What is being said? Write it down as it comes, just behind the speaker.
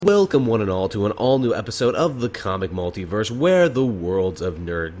Welcome one and all to an all-new episode of the Comic Multiverse, where the worlds of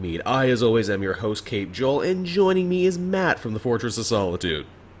nerd meet. I, as always, am your host, Cape Joel, and joining me is Matt from the Fortress of Solitude.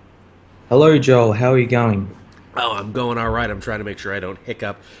 Hello, Joel. How are you going? Oh, I'm going alright. I'm trying to make sure I don't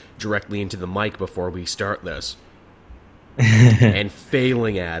hiccup directly into the mic before we start this. And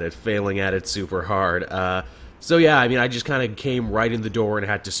failing at it super hard. So yeah, I mean, I just kind of came right in the door and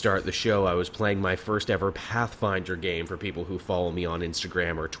had to start the show. I was playing my first ever Pathfinder game. For people who follow me on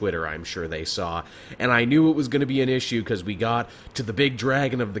Instagram or Twitter, I'm sure they saw. And I knew it was going to be an issue because we got to the big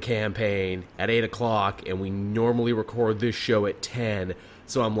dragon of the campaign at 8 o'clock, and we normally record this show at 10.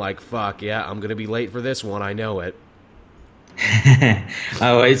 So I'm like, fuck, yeah, I'm going to be late for this one, I know it.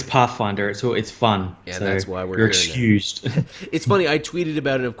 Oh, it's Pathfinder. It's fun. Yeah, so that's why you're excused. It's funny, I tweeted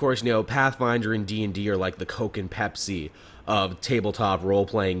about it, of course, Pathfinder and D&D are like the Coke and Pepsi of tabletop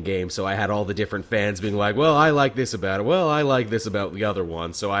role-playing games, so I had all the different fans being like, well, I like this about it, well, I like this about the other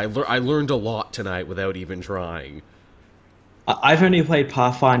one, so I learned a lot tonight without even trying. I've only played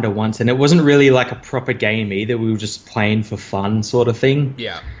Pathfinder once, and it wasn't really like a proper game either. We were just playing for fun sort of thing.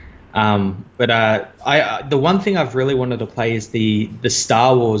 Yeah. The one thing I've really wanted to play is the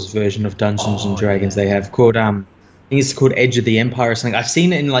Star Wars version of Dungeons and Dragons they have called I think it's called Edge of the Empire or something. I've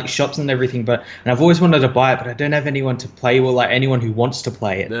seen it in like shops and everything, and I've always wanted to buy it, but I don't have anyone to play with, like anyone who wants to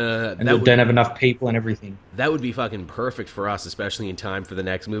play it, and don't have enough people and everything. That would be fucking perfect for us, especially in time for the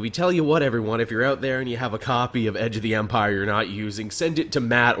next movie. Tell you what, everyone, if you're out there and you have a copy of Edge of the Empire you're not using, send it to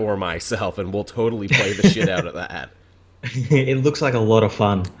Matt or myself, and we'll totally play the shit out of that. It looks like a lot of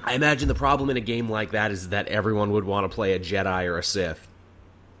fun. I imagine the problem in a game like that is that everyone would want to play a Jedi or a Sith.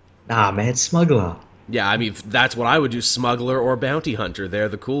 Nah, man, Smuggler. Yeah, I mean, that's what I would do, Smuggler or Bounty Hunter. They're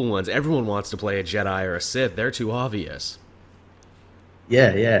the cool ones. Everyone wants to play a Jedi or a Sith. They're too obvious.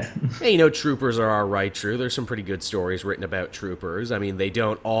 Yeah. Hey, Troopers are alright, true. There's some pretty good stories written about Troopers. I mean, they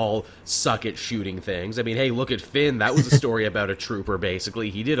don't all suck at shooting things. I mean, hey, look at Finn. That was a story about a trooper, basically.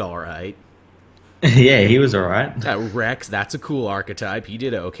 He did alright. Yeah, he was alright. Rex, that's a cool archetype. He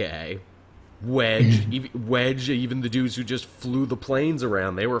did okay. Wedge, even the dudes who just flew the planes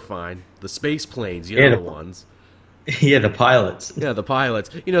around, they were fine. The space planes, the ones. Yeah, the pilots. Yeah, the pilots.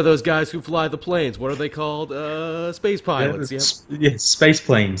 Those guys who fly the planes. What are they called? Space pilots, Yeah, space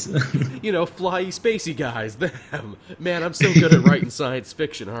planes. Flyy spacey guys, them. Man, I'm so good at writing science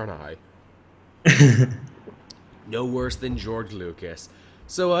fiction, aren't I? No worse than George Lucas.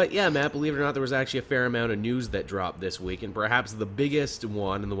 So, yeah, Matt, believe it or not, there was actually a fair amount of news that dropped this week, and perhaps the biggest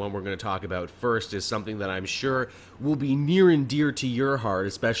one, and the one we're going to talk about first, is something that I'm sure will be near and dear to your heart,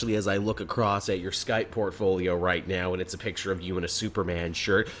 especially as I look across at your Skype portfolio right now, and it's a picture of you in a Superman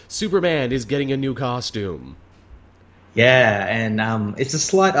shirt. Superman is getting a new costume. Yeah, and it's a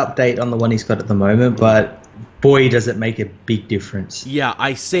slight update on the one he's got at the moment, but boy, does it make a big difference. Yeah,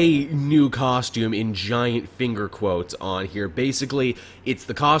 I say new costume in giant finger quotes on here. Basically, it's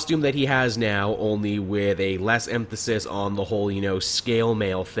the costume that he has now, only with a less emphasis on the whole, scale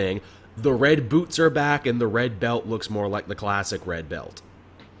mail thing. The red boots are back, and the red belt looks more like the classic red belt.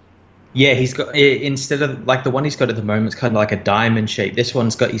 Yeah, he's got, instead of like the one he's got at the moment, it's kind of like a diamond shape. This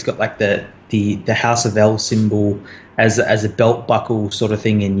one's he's got like the House of L symbol as a belt buckle sort of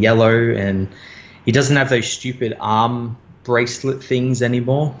thing in yellow, and he doesn't have those stupid arm bracelet things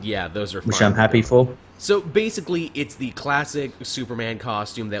anymore. Yeah, those are fun. Which I'm happy for. So basically, it's the classic Superman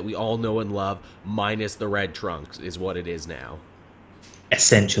costume that we all know and love, minus the red trunks, is what it is now.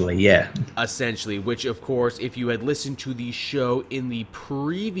 Essentially, yeah. Essentially, which, of course, if you had listened to the show in the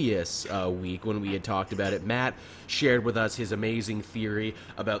previous week when we had talked about it, Matt shared with us his amazing theory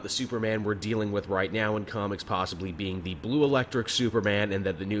about the Superman we're dealing with right now in comics possibly being the blue electric Superman, and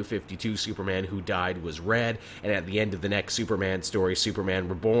that the new 52 Superman who died was red, and at the end of the next Superman story, Superman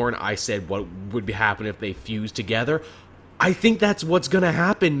Reborn, I said what would happen if they fused together. I think that's what's going to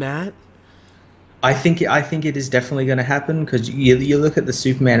happen, Matt. I think it is definitely going to happen, because you look at the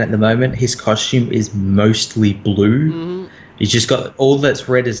Superman at the moment, his costume is mostly blue. Mm-hmm. He's just got, all that's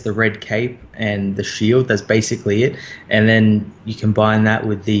red is the red cape and the shield. That's basically it. And then you combine that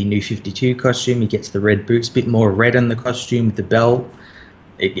with the new 52 costume. He gets the red boots, a bit more red on the costume with the belt.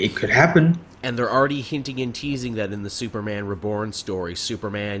 It could happen. And they're already hinting and teasing that in the Superman Reborn story,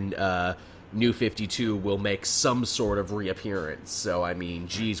 Superman New 52 will make some sort of reappearance. So, I mean,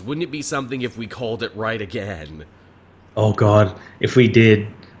 geez, wouldn't it be something if we called it right again? Oh, God. If we did,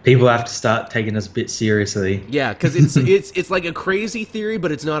 people have to start taking us a bit seriously. Yeah, because it's like a crazy theory,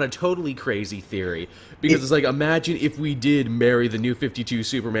 but it's not a totally crazy theory. Because it's like, imagine if we did marry the New 52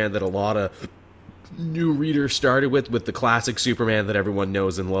 Superman that a lot of new readers started with the classic Superman that everyone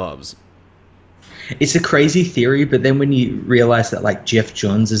knows and loves. It's a crazy theory, but then when you realize that like Jeff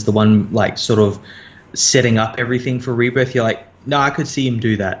Johns is the one like sort of setting up everything for Rebirth, you're like, no, I could see him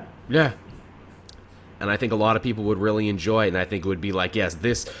do that. Yeah. And I think a lot of people would really enjoy it, and I think it would be like, yes,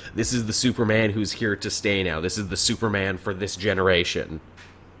 this is the Superman who's here to stay now. This is the Superman for this generation.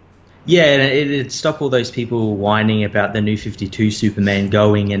 Yeah, and it'd stop all those people whining about the New 52 Superman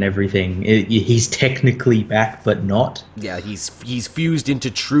going and everything. He's technically back, but not. Yeah, he's fused into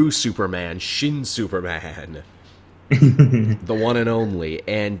true Superman, Shin Superman. The one and only.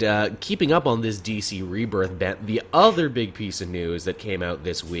 And keeping up on this DC Rebirth bent, the other big piece of news that came out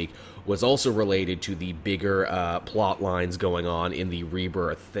this week was also related to the bigger plot lines going on in the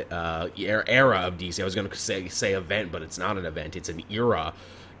Rebirth era of DC. I was going to say event, but it's not an event. It's an era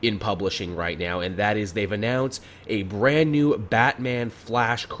in publishing right now, and that is they've announced a brand new Batman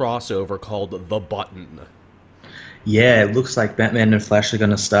Flash crossover called The Button. Yeah, it looks like Batman and Flash are going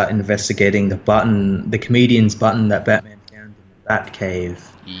to start investigating the comedian's button that Batman found in the Batcave.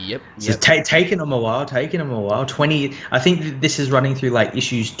 Yep. So taking them a while. 20. I think this is running through like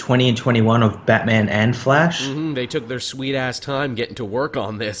issues 20 and 21 of Batman and Flash. Mm-hmm, they took their sweet ass time getting to work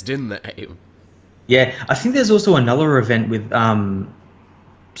on this, didn't they? Yeah, I think there's also another event with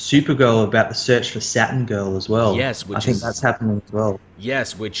Supergirl about the search for Saturn Girl as well. Yes, I think that's happening as well.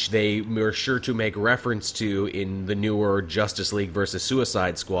 Yes, which they were sure to make reference to in the newer Justice League versus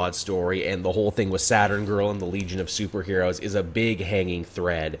Suicide Squad story, and the whole thing with Saturn Girl and the Legion of Superheroes is a big hanging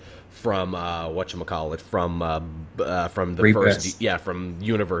thread from from the Rebirth. from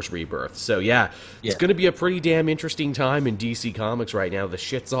Universe Rebirth. So it's going to be a pretty damn interesting time in DC Comics right now. The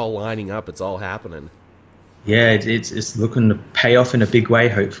shit's all lining up. It's all happening. Yeah, it's looking to pay off in a big way,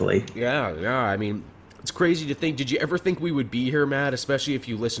 hopefully. Yeah. I mean, it's crazy to think. Did you ever think we would be here, Matt? Especially if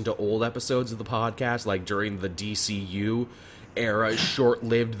you listen to old episodes of the podcast, like during the DCU era,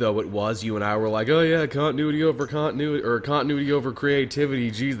 short-lived though it was. You and I were like, "Oh yeah, continuity over continuity, or continuity over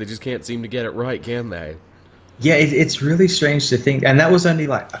creativity." Geez, they just can't seem to get it right, can they? Yeah, it's really strange to think, and that was only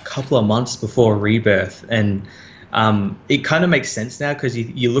like a couple of months before Rebirth, and it kind of makes sense now because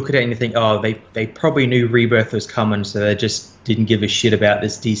you look at it and you think, oh, they probably knew Rebirth was coming, so they just didn't give a shit about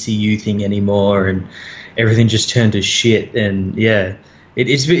this DCU thing anymore, and everything just turned to shit. And yeah,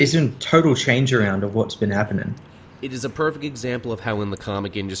 it's been a total change around of what's been happening. It is a perfect example of how in the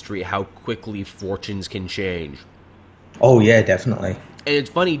comic industry, how quickly fortunes can change. Oh yeah, definitely. And it's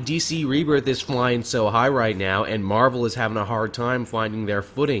funny, DC Rebirth is flying so high right now, and Marvel is having a hard time finding their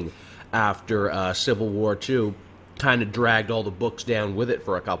footing after Civil War II kind of dragged all the books down with it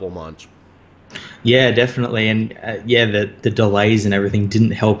for a couple months. Yeah, definitely. And the delays and everything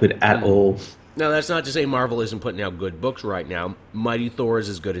didn't help it at all. Now, that's not to say Marvel isn't putting out good books right now. Mighty Thor is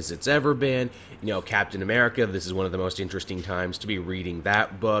as good as it's ever been. Captain America, this is one of the most interesting times to be reading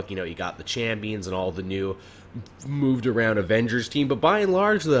that book. You got the Champions and all the new moved around Avengers team. But by and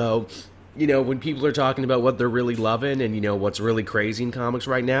large, though, when people are talking about what they're really loving and, what's really crazy in comics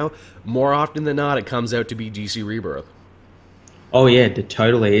right now, more often than not, it comes out to be DC Rebirth. Oh, yeah,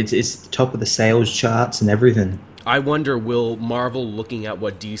 totally. It's the top of the sales charts and everything. I wonder, will Marvel, looking at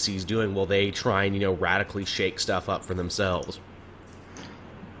what DC's doing, will they try and, radically shake stuff up for themselves?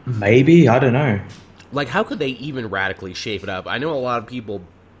 Maybe. I don't know. Like, how could they even radically shape it up? I know a lot of people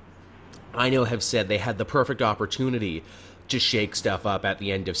have said they had the perfect opportunity to shake stuff up at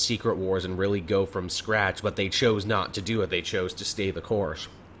the end of Secret Wars and really go from scratch, but they chose not to do it. They chose to stay the course.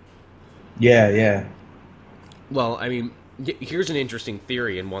 Yeah. Well, I mean, here's an interesting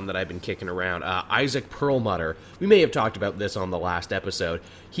theory and one that I've been kicking around. Isaac Perlmutter, we may have talked about this on the last episode.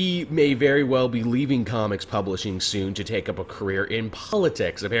 He may very well be leaving comics publishing soon to take up a career in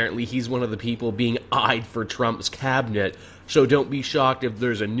politics. Apparently, he's one of the people being eyed for Trump's cabinet, so don't be shocked if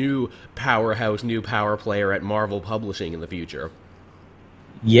there's a new powerhouse, new power player at Marvel Publishing in the future.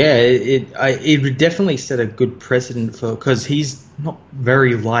 Yeah, it would definitely set a good precedent because he's not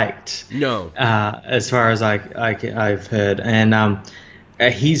very liked. No. As far as I've heard, and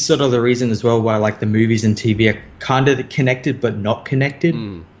he's sort of the reason as well why like the movies and TV are kind of connected but not connected.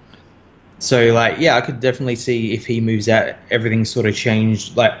 So I could definitely see if he moves out, everything's sort of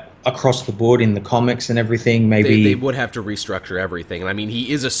changed across the board in the comics and everything. Maybe they would have to restructure everything. And I mean,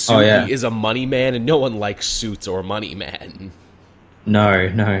 he is a suit, he is a money man, and no one likes suits or money men.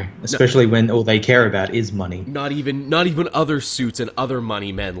 No. Especially when all they care about is money. Not even other suits and other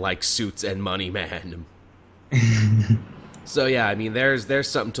money men like suits and money men. So yeah, I mean, there's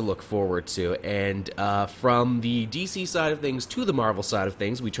something to look forward to. And from the DC side of things to the Marvel side of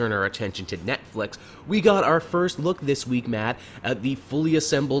things, we turn our attention to Netflix. We got our first look this week, Matt, at the fully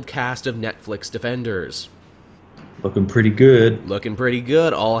assembled cast of Netflix Defenders. Looking pretty good. Looking pretty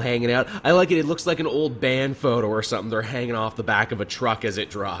good, all hanging out. I like it. It looks like an old band photo or something. They're hanging off the back of a truck as it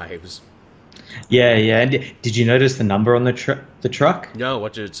drives. Yeah, yeah. And did you notice the number on the truck? No,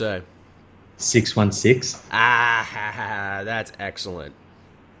 what did it say? 616. Ah, that's excellent.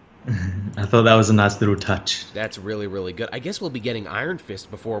 I thought that was a nice little touch. That's really, really good. I guess we'll be getting Iron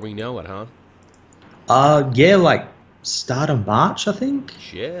Fist before we know it, huh? Yeah, like start of March, I think.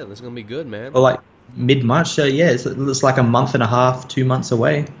 Yeah, this is gonna be good, man. Or like mid-March, so yeah, it's like a month and a half, 2 months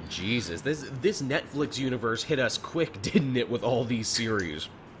away. Jesus, this Netflix universe hit us quick, didn't it, with all these series?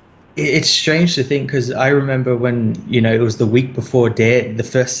 It's strange to think, because I remember when, it was the week before the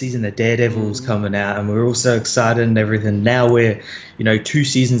first season of Daredevil was coming out, and we were all so excited and everything. Now we're, 2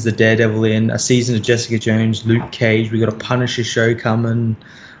 seasons of Daredevil in, a season of Jessica Jones, Luke Cage, we got a Punisher show coming,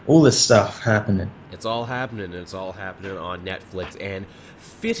 all this stuff happening. It's all happening, and it's all happening on Netflix, and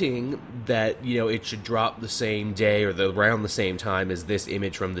fitting that, it should drop the same day or around the same time as this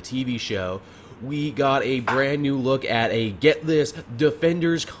image from the TV show. We got a brand new look at get this,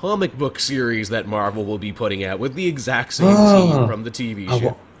 Defenders comic book series that Marvel will be putting out with the exact same team from the TV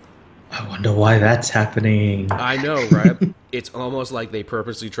show. I wonder why that's happening. I know, right? It's almost like they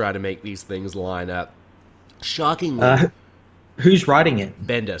purposely try to make these things line up. Shockingly. Who's writing it?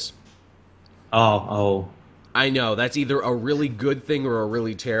 Bendis. Oh. I know, that's either a really good thing or a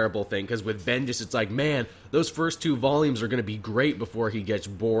really terrible thing, because with Bendis, it's like, man, those first 2 volumes are going to be great before he gets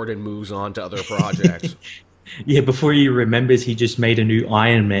bored and moves on to other projects. Yeah, before he remembers he just made a new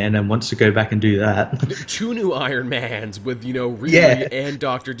Iron Man and wants to go back and do that. 2 new Iron Mans with, Riri and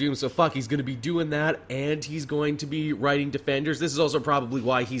Doctor Doom, so he's going to be doing that, and he's going to be writing Defenders. This is also probably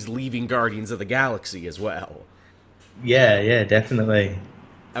why he's leaving Guardians of the Galaxy as well. Yeah, definitely.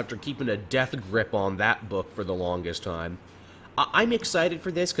 After keeping a death grip on that book for the longest time. I'm excited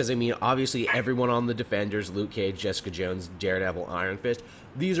for this because, obviously everyone on the Defenders, Luke Cage, Jessica Jones, Daredevil, Iron Fist,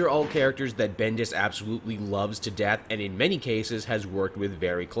 these are all characters that Bendis absolutely loves to death and in many cases has worked with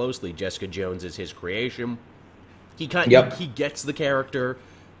very closely. Jessica Jones is his creation. He gets the character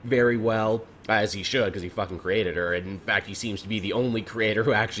very well, as he should, because he fucking created her, and in fact he seems to be the only creator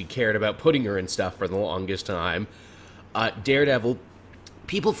who actually cared about putting her in stuff for the longest time. Daredevil,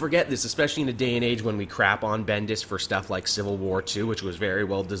 people forget this, especially in a day and age when we crap on Bendis for stuff like Civil War II, which was very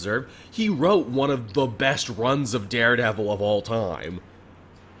well deserved. He wrote one of the best runs of Daredevil of all time.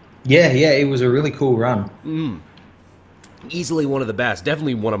 Yeah, it was a really cool run. Easily one of the best,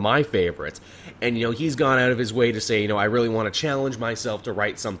 definitely one of my favorites. And, he's gone out of his way to say, I really want to challenge myself to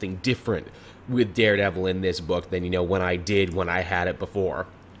write something different with Daredevil in this book than, when I had it before.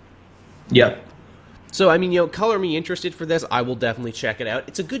 Yep. So, color me interested for this. I will definitely check it out.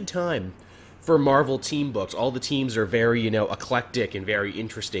 It's a good time for Marvel team books. All the teams are very, eclectic and very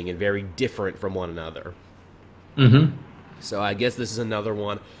interesting and very different from one another. Mm-hmm. So I guess this is another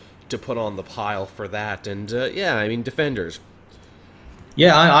one to put on the pile for that. And, Defenders.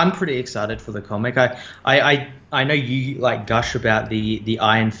 Yeah, I'm pretty excited for the comic. I know you gush about the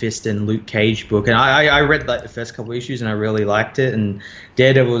Iron Fist and Luke Cage book, and I read the first couple issues and I really liked it. And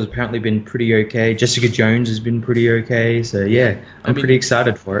Daredevil has apparently been pretty okay. Jessica Jones has been pretty okay. So yeah, I'm pretty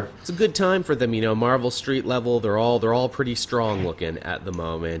excited for it. It's a good time for them. Marvel Street level, they're all pretty strong looking at the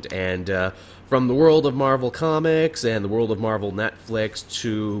moment. And from the world of Marvel Comics and the world of Marvel Netflix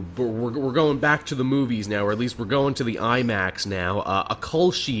to we're going back to the movies now, or at least we're going to the IMAX now. A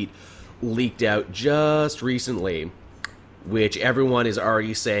call sheet leaked out just recently, which everyone is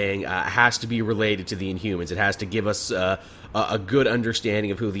already saying has to be related to the Inhumans. It has to give us a good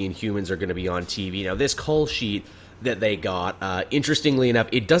understanding of who the Inhumans are going to be on TV. Now, this call sheet that they got, interestingly enough,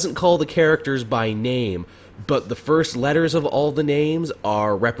 it doesn't call the characters by name, but the first letters of all the names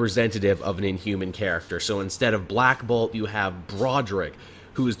are representative of an Inhuman character. So instead of Black Bolt, you have Broderick,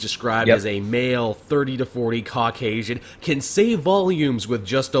 who is described as a male, 30 to 40 Caucasian, can say volumes with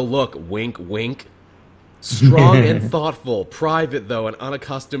just a look, wink, wink. Strong and thoughtful, private though, and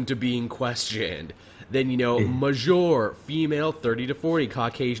unaccustomed to being questioned. Then, Major, female, 30 to 40,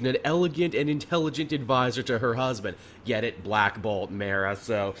 Caucasian, an elegant and intelligent advisor to her husband. Get it? Black Bolt, Mara,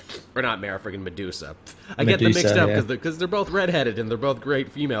 or not Mara, friggin' Medusa. I get them mixed up because they're both redheaded and they're both great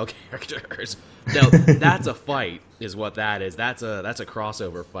female characters. Now, that's a fight, is what that is. That's a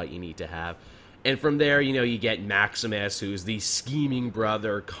crossover fight you need to have. And from there, you get Maximus, who's the scheming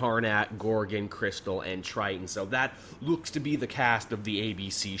brother, Karnak, Gorgon, Crystal, and Triton. So that looks to be the cast of the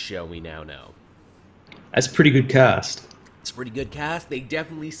ABC show we now know. That's a pretty good cast. It's a pretty good cast. They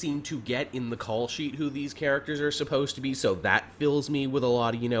definitely seem to get in the call sheet who these characters are supposed to be, so that fills me with a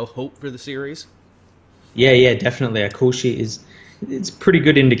lot of, hope for the series. Yeah, definitely. A call sheet it's a pretty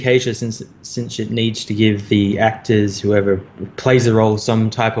good indication since it needs to give the actors, whoever plays the role, some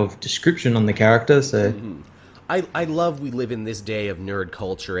type of description on the character. So I love we live in this day of nerd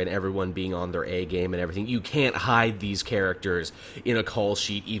culture and everyone being on their A game and everything. You can't hide these characters in a call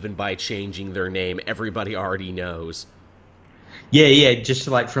sheet even by changing their name. Everybody already knows. yeah, just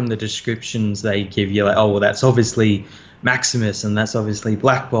like from the descriptions they give you, like, oh well, that's obviously Maximus and that's obviously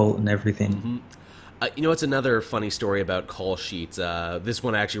Black Bolt and everything. You know, it's another funny story about call sheets. This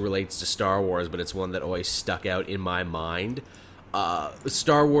one actually relates to Star Wars, but it's one that always stuck out in my mind.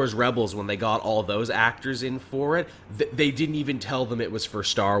 Star Wars Rebels, when they got all those actors in for it, they didn't even tell them it was for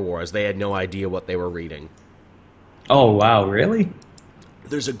Star Wars. They had no idea what they were reading. Oh wow, really?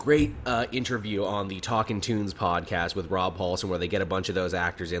 There's a great interview on the Talkin' Tunes podcast with Rob Paulson where they get a bunch of those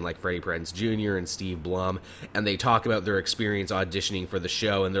actors in, like Freddie Prinze Jr. and Steve Blum, and they talk about their experience auditioning for the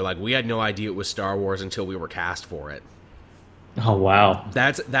show, and they're like, we had no idea it was Star Wars until we were cast for it. Oh wow,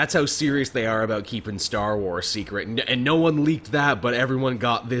 that's how serious they are about keeping Star Wars secret, and no one leaked that, but everyone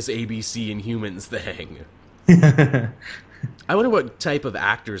got this ABC Inhumans thing. I wonder what type of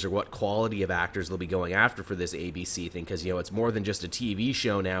actors or what quality of actors they'll be going after for this ABC thing, because, you know, it's more than just a TV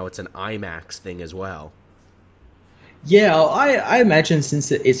show now, it's an IMAX thing as well. Yeah, I imagine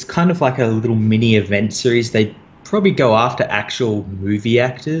since it's kind of like a little mini event series, they probably go after actual movie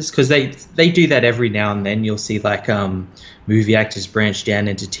actors, because they do that every now and then. You'll see like movie actors branch down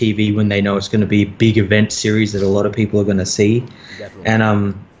into TV when they know it's going to be a big event series that a lot of people are going to see. Definitely.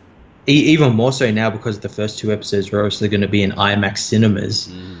 And even more so now because the first two episodes were also going to be in IMAX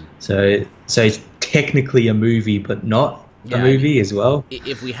cinemas. So it's technically a movie, but not a movie as well.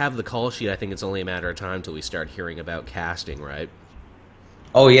 If we have the call sheet, I think it's only a matter of time till we start hearing about casting, right?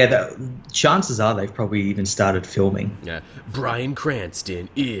 Oh yeah, chances are they've probably even started filming. Yeah, Bryan Cranston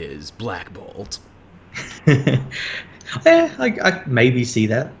is Black Bolt. Yeah, I maybe see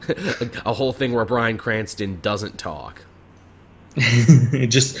that. A whole thing where Bryan Cranston doesn't talk.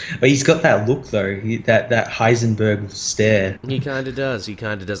 He's got that look though, that Heisenberg stare. He kind of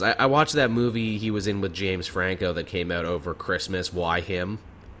does. I watched that movie he was in with James Franco that came out over Christmas. Why him?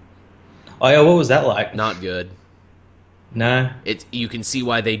 Oh yeah, what was that like? Not good. No. You can see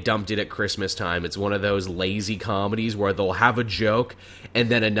why they dumped it at Christmas time. It's one of those lazy comedies where they'll have a joke and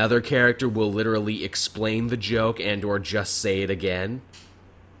then another character will literally explain the joke and or just say it again.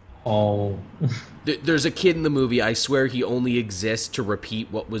 Oh. There's a kid in the movie, I swear he only exists to repeat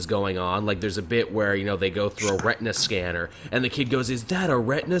what was going on. Like, there's a bit where, you know, they go through a retina scanner, and the kid goes, is that a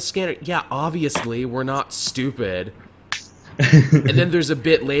retina scanner? Yeah, obviously, we're not stupid. And then there's a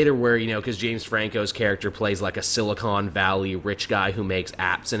bit later where, you know, because James Franco's character plays like a Silicon Valley rich guy who makes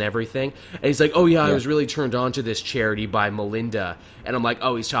apps and everything. And he's like, oh yeah, I was really turned on to this charity by Melinda. And I'm like,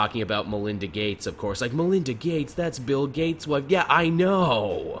 oh, he's talking about Melinda Gates, of course. Like, Melinda Gates, that's Bill Gates' wife. Yeah, I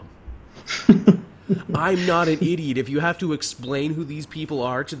know. I'm not an idiot. If you have to explain who these people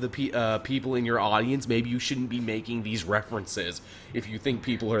are to the people in your audience, maybe you shouldn't be making these references if you think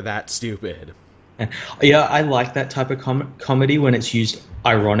people are that stupid. Yeah, I like that type of comedy when it's used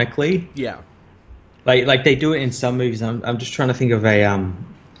ironically. Yeah, like they do it in some movies. I'm just trying to think of a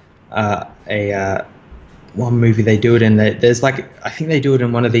one movie they do it in. There's like, I think they do it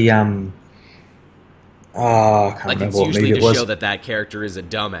in one of the I can't remember what movie it was. Like, it's usually to show that character is a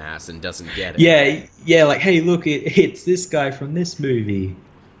dumbass and doesn't get it. Yeah, like, hey, look, it's this guy from this movie.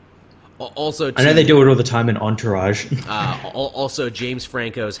 Also, I know they do it all the time in Entourage. Also, James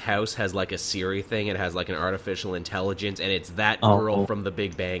Franco's house has like a Siri thing. It has like an artificial intelligence, and it's that girl from The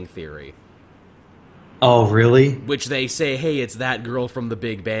Big Bang Theory. Oh, really? Which they say, hey, it's that girl from The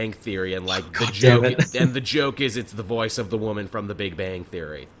Big Bang Theory, and like the joke is it's the voice of the woman from The Big Bang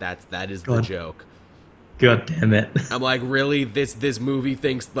Theory. That is the joke. God damn it. I'm like, really? This movie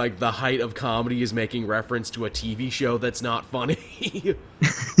thinks like the height of comedy is making reference to a TV show that's not funny?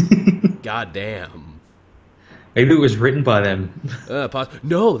 God damn. Maybe it was written by them.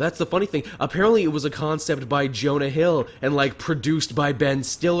 No, that's the funny thing. Apparently it was a concept by Jonah Hill and like produced by Ben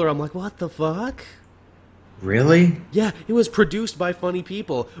Stiller. I'm like, what the fuck? Really? Yeah, it was produced by funny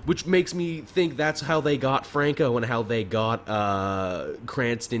people, which makes me think that's how they got Franco and how they got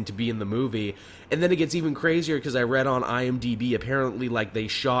Cranston to be in the movie. And then it gets even crazier because I read on IMDb, apparently like they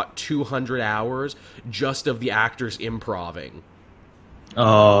shot 200 hours just of the actors improving.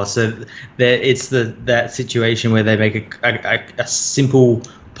 Oh, so it's that situation where they make a simple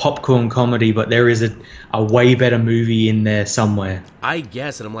popcorn comedy, but there is a way better movie in there somewhere. I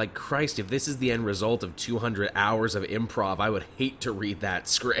guess, and I'm like, Christ, if this is the end result of 200 hours of improv, I would hate to read that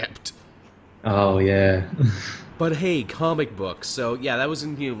script. Oh yeah. But hey, comic books. So yeah, that was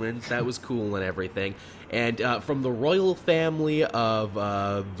Inhumans. That was cool and everything. And from the royal family of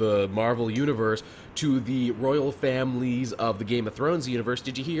the Marvel universe to the royal families of the Game of Thrones universe,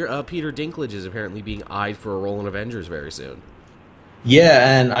 did you hear Peter Dinklage is apparently being eyed for a role in Avengers very soon?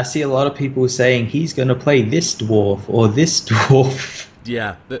 Yeah, and I see a lot of people saying he's going to play this dwarf or this dwarf.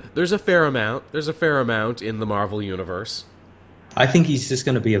 Yeah, there's a fair amount. There's a fair amount in the Marvel universe. I think he's just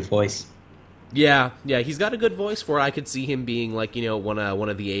going to be a voice. Yeah, he's got a good voice for it. I could see him being like, one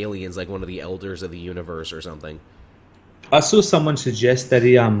of the aliens, like one of the elders of the universe or something. I saw someone suggest that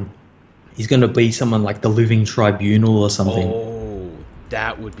he's going to be someone like the Living Tribunal or something. Oh,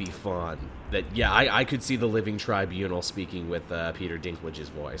 that would be fun. I could see the Living Tribunal speaking with Peter Dinklage's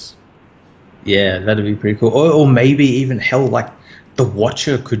voice. Yeah, that'd be pretty cool. Or maybe even hell, like the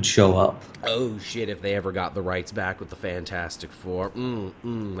Watcher could show up. Oh shit! If they ever got the rights back with the Fantastic Four,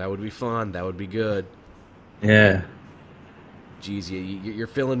 that would be fun. That would be good. Yeah. Jeez, you're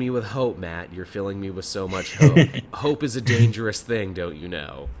filling me with hope, Matt. You're filling me with so much hope. Hope is a dangerous thing, don't you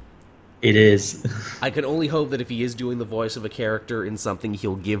know? It is. I can only hope that if he is doing the voice of a character in something,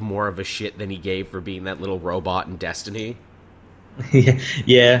 he'll give more of a shit than he gave for being that little robot in Destiny.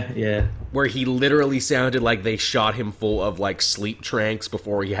 Yeah. Where he literally sounded like they shot him full of, like, sleep tranks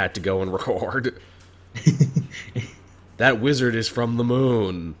before he had to go and record. That wizard is from the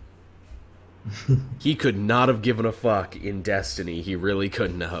moon. He could not have given a fuck in Destiny. He really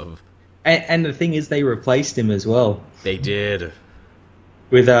couldn't have. And the thing is, they replaced him as well. They did.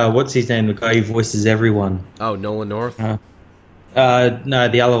 With, what's his name? The guy who voices everyone. Oh, Nolan North? No,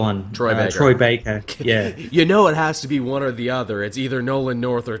 the other one. Troy Baker. Troy Baker, yeah. You know it has to be one or the other. It's either Nolan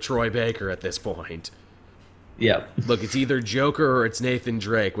North or Troy Baker at this point. Yep. Look, it's either Joker or it's Nathan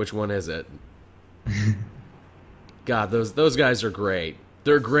Drake. Which one is it? God, those guys are great.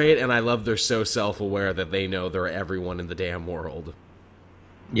 They're great, and I love they're so self-aware that they know they're everyone in the damn world.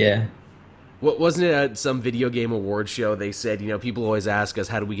 Yeah. Wasn't it at some video game award show they said, people always ask us,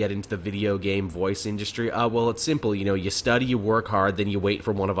 how do we get into the video game voice industry? Well, it's simple. You study, you work hard, then you wait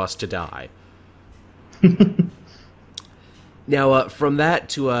for one of us to die. Now, from that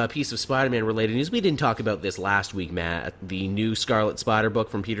to a piece of Spider-Man related news, we didn't talk about this last week, Matt. The new Scarlet Spider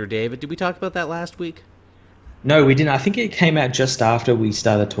book from Peter David. Did we talk about that last week? No, we didn't. I think it came out just after we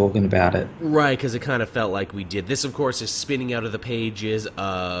started talking about it. Right, because it kind of felt like we did. This, of course, is spinning out of the pages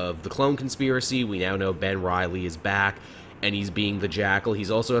of the Clone Conspiracy. We now know Ben Reilly is back, and he's being the Jackal.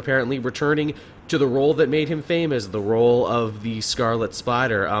 He's also apparently returning to the role that made him famous, the role of the Scarlet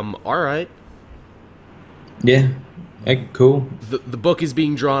Spider. Alright. Yeah. Cool. The book is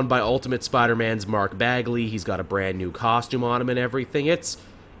being drawn by Ultimate Spider-Man's Mark Bagley. He's got a brand new costume on him and everything. It's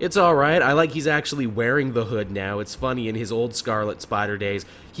alright. I like he's actually wearing the hood now. It's funny, in his old Scarlet Spider days,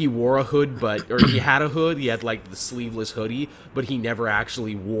 he wore a hood, or he had a hood, he had like the sleeveless hoodie, but he never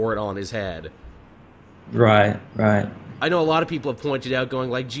actually wore it on his head. Right. I know a lot of people have pointed out,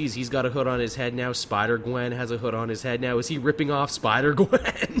 going like, geez, he's got a hood on his head now, Spider-Gwen has a hood on his head now, is he ripping off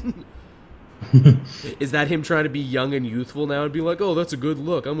Spider-Gwen? Is that him trying to be young and youthful now and be like, oh, that's a good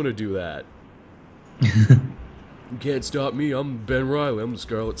look, I'm gonna do that. You can't stop me, I'm Ben Reilly, I'm the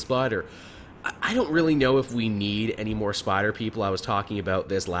Scarlet Spider. I don't really know if we need any more Spider people. I was talking about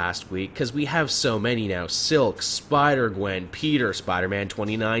this last week, because we have so many now. Silk, Spider-Gwen, Peter, Spider-Man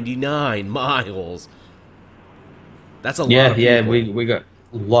 2099, Miles. That's a lot of people. Yeah, we got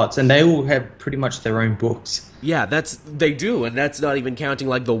lots, and they all have pretty much their own books. Yeah, they do, and that's not even counting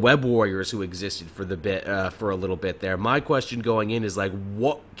like the Web Warriors who existed for a little bit there. My question going in is like,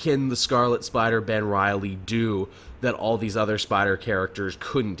 what can the Scarlet Spider Ben Reilly do that all these other Spider characters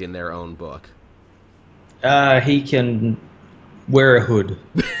couldn't in their own book? He can wear a hood.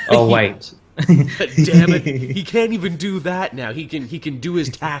 Oh wait. Damn it! He can't even do that now. He can do his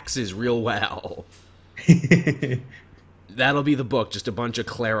taxes real well. That'll be the book. Just a bunch of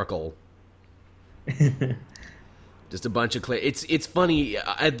clerical. Just a bunch of It's funny.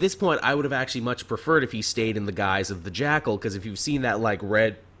 At this point, I would have actually much preferred if he stayed in the guise of the Jackal, because if you've seen that like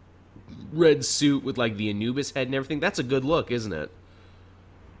red suit with like the Anubis head and everything, that's a good look, isn't it?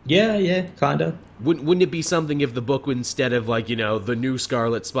 Yeah, kind of. Wouldn't it be something if the book, instead of like, the new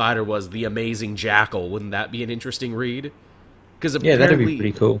Scarlet Spider, was the Amazing Jackal? Wouldn't that be an interesting read? Yeah, that'd be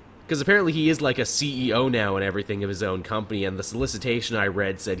pretty cool. Because apparently he is like a CEO now and everything of his own company, and the solicitation I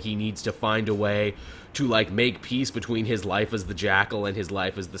read said he needs to find a way to like make peace between his life as the Jackal and his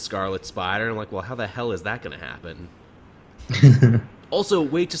life as the Scarlet Spider. And I'm like, well, how the hell is that going to happen? Also,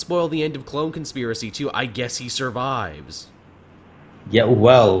 wait to spoil the end of Clone Conspiracy too. I guess he survives. Yeah,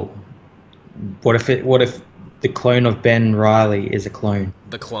 well, what if The clone of Ben Reilly is a clone.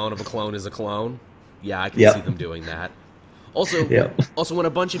 The clone of a clone is a clone. Yeah, I can Yep. see them doing that. Also, Yep. also, when a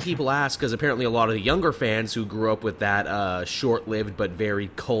bunch of people ask, because apparently a lot of the younger fans who grew up with that short-lived but very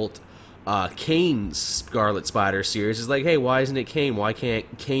cult Kane Scarlet Spider series is like, hey, why isn't it Kane? Why can't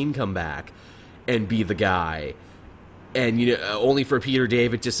Kane come back and be the guy? And only for Peter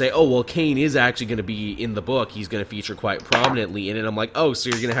David to say, oh, well, Kane is actually going to be in the book. He's going to feature quite prominently in it. I'm like, oh, so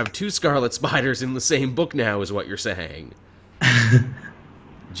you're going to have two Scarlet Spiders in the same book now is what you're saying.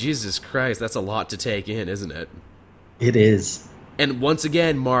 Jesus Christ, that's a lot to take in, isn't it? It is. And once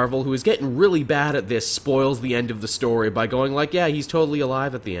again, Marvel, who is getting really bad at this, spoils the end of the story by going like, yeah, he's totally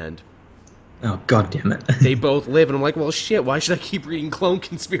alive at the end. Oh, God damn it. They both live, and I'm like, well, shit, why should I keep reading Clone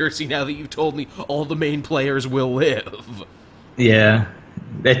Conspiracy now that you've told me all the main players will live? Yeah.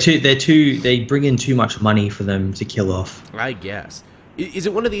 They bring in too much money for them to kill off. I guess. Is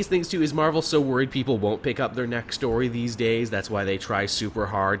it one of these things, too? Is Marvel so worried people won't pick up their next story these days? That's why they try super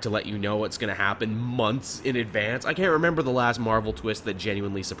hard to let you know what's going to happen months in advance? I can't remember the last Marvel twist that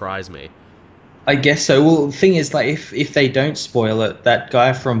genuinely surprised me. I guess so. Well, the thing is, like, if they don't spoil it, that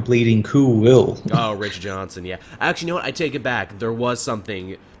guy from Bleeding Cool will. Oh, Rich Johnson, yeah. Actually, you know what? I take it back. There was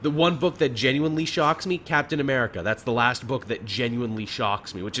something. The one book that genuinely shocks me, Captain America. That's the last book that genuinely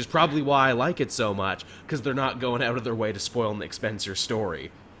shocks me, which is probably why I like it so much, because they're not going out of their way to spoil Nick Spencer's story.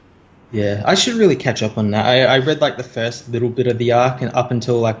 Yeah, I should really catch up on that. I read, like, the first little bit of the arc, and up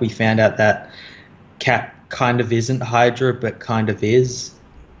until, like, we found out that Cap kind of isn't Hydra, but kind of is.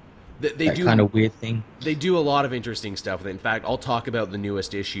 They do kind of weird thing. They do a lot of interesting stuff with it. In fact, I'll talk about the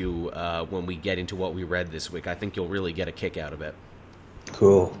newest issue when we get into what we read this week. I think you'll really get a kick out of it.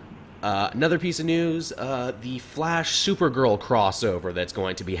 Cool. Another piece of news, the Flash Supergirl crossover that's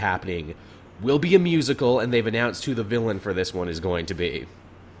going to be happening will be a musical, and they've announced who the villain for this one is going to be.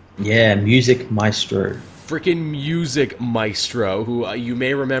 Yeah, Music Maestro. Frickin' Music Maestro, who you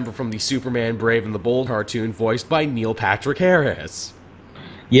may remember from the Superman Brave and the Bold cartoon voiced by Neil Patrick Harris.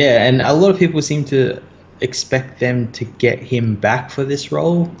 Yeah, and a lot of people seem to expect them to get him back for this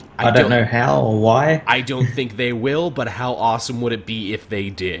role. I don't know how or why. I don't think they will, but how awesome would it be if they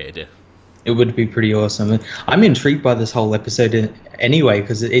did? It would be pretty awesome. I'm intrigued by this whole episode anyway,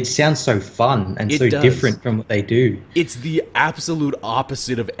 because it sounds so fun and so different from what they do. It's the absolute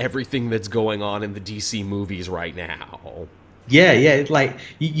opposite of everything that's going on in the DC movies right now. Yeah, like,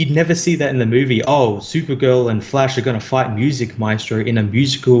 you'd never see that in the movie. Oh, Supergirl and Flash are going to fight Music Maestro in a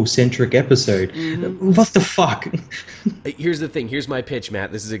musical-centric episode. Mm-hmm. What the fuck? Here's the thing. Here's my pitch,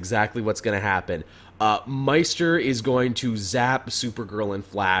 Matt. This is exactly what's going to happen. Meister is going to zap Supergirl and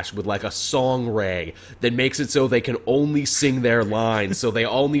Flash with, like, a song ray that makes it so they can only sing their lines, so they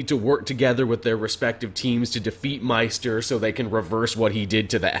all need to work together with their respective teams to defeat Meister so they can reverse what he did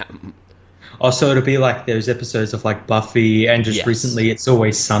to them. Also, it'll be like those episodes of, like, Buffy and just recently It's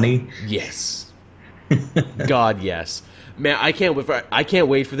Always Sunny. Yes. God, yes. Man, I can't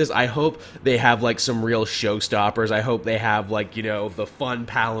wait for this. I hope they have, like, some real showstoppers. I hope they have, like, the fun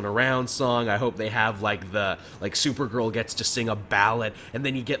palling around song. I hope they have, like, Supergirl gets to sing a ballad, and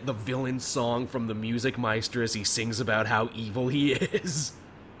then you get the villain song from the Music Meister as he sings about how evil he is.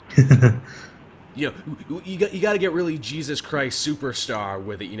 You got to get really Jesus Christ Superstar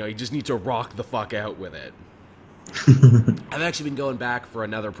with it. You just need to rock the fuck out with it. I've actually been going back for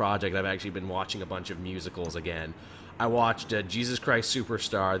another project. I've actually been watching a bunch of musicals again. I watched Jesus Christ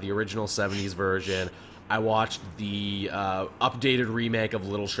Superstar, the original 70s version. I watched the updated remake of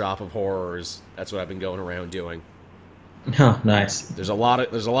Little Shop of Horrors. That's what I've been going around doing. Oh, nice. There's a lot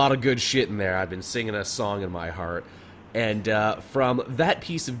of good shit in there. I've been singing a song in my heart. And from that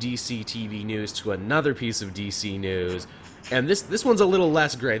piece of DC TV news to another piece of DC news, and this one's a little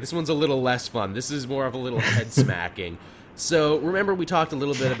less great. This one's a little less fun. This is more of a little head smacking. So remember we talked a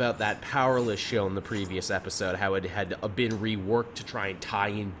little bit about that Powerless show in the previous episode, how it had been reworked to try and tie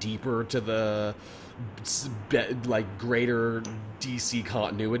in deeper to the greater DC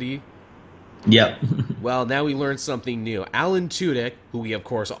continuity. Yep. Well, now we learned something new. Alan Tudyk, who we of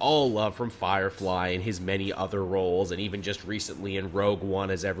course all love from Firefly and his many other roles, and even just recently in Rogue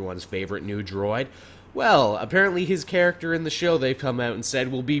One as everyone's favorite new droid, well, apparently his character in the show, they've come out and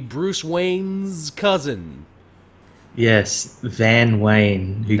said, will be Bruce Wayne's cousin. Yes, Van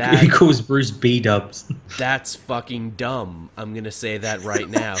Wayne, who calls Bruce B-dubs. That's fucking dumb. I'm going to say that right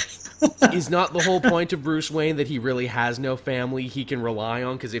now. Is not the whole point of Bruce Wayne that he really has no family he can rely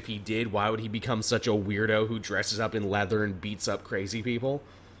on? Because if he did, why would he become such a weirdo who dresses up in leather and beats up crazy people?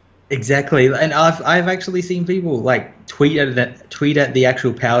 Exactly, and I've actually seen people like tweet at the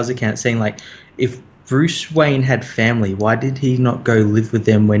actual Powers account saying, like, if Bruce Wayne had family, why did he not go live with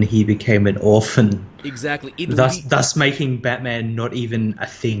them when he became an orphan? Exactly. Thus making Batman not even a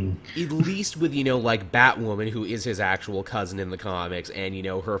thing. At least with, like Batwoman, who is his actual cousin in the comics, and,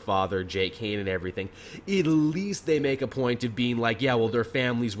 her father, Jake Kane, and everything, at least they make a point of being like, yeah, well, their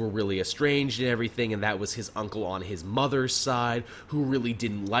families were really estranged and everything, and that was his uncle on his mother's side, who really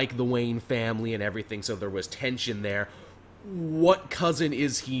didn't like the Wayne family and everything, so there was tension there. What cousin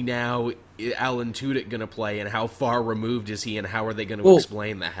is he now, Alan Tudyk, going to play, and how far removed is he, and how are they going to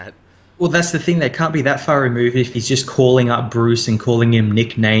explain that? Well, that's the thing. They can't be that far removed if he's just calling up Bruce and calling him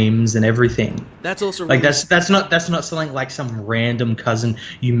nicknames and everything. That's also like that's not something like some random cousin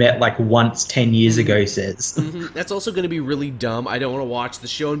you met like once 10 years ago says. That's also going to be really dumb. I don't want to watch the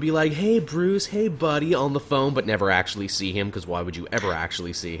show and be like, "Hey, Bruce, hey, buddy," on the phone, but never actually see him, because why would you ever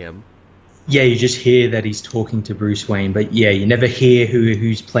actually see him? Yeah, you just hear that he's talking to Bruce Wayne, but yeah, you never hear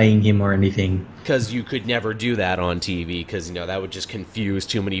who's playing him or anything. Because you could never do that on TV, because that would just confuse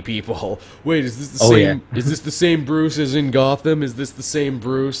too many people. Wait, is this the same? Yeah. Is this the same Bruce as in Gotham? Is this the same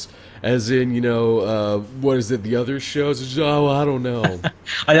Bruce as in what is it? The other shows? I don't know.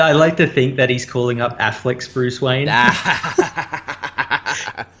 I like to think that he's calling up Affleck's Bruce Wayne.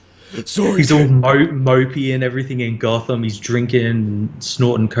 Sorry, he's all mopey and everything in Gotham. He's drinking and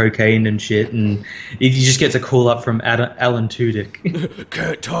snorting cocaine and shit, and he just gets a call up from Alan Tudyk.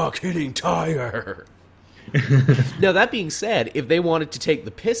 Can't talk, hitting tire. Now, that being said, if they wanted to take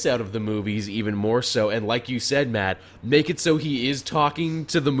the piss out of the movies even more so, and like you said, Matt, make it so he is talking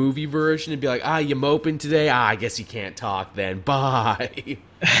to the movie version and be like, you moping today? I guess you can't talk then. Bye.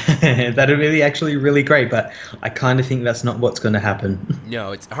 That'd be actually really great, but I kind of think that's not what's going to happen.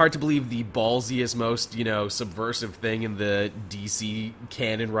 No, it's hard to believe the ballsiest, most, subversive thing in the DC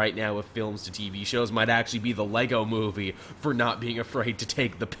canon right now of films to TV shows might actually be the Lego movie for not being afraid to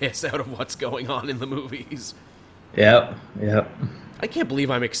take the piss out of what's going on in the movies. Yep. I can't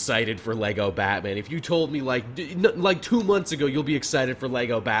believe I'm excited for Lego Batman. If you told me, like 2 months ago, you'll be excited for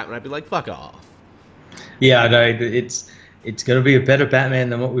Lego Batman, I'd be like, fuck off. Yeah, I know, it's going to be a better Batman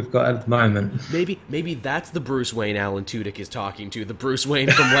than what we've got at the moment. Maybe that's the Bruce Wayne Alan Tudyk is talking to, the Bruce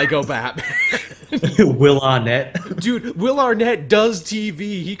Wayne from Lego Batman. Will Arnett. Dude, Will Arnett does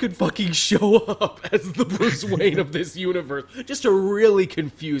TV. He could fucking show up as the Bruce Wayne of this universe, just to really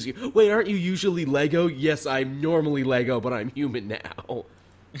confuse you. Wait, aren't you usually Lego? Yes, I'm normally Lego, but I'm human now.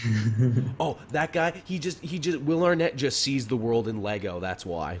 Oh, that guy, Will Arnett just sees the world in Lego, that's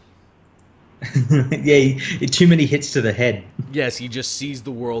why. Yeah, too many hits to the head. Yes, he just sees the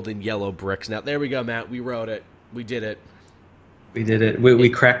world in yellow bricks. Now, there we go, Matt. We wrote it. We did it. We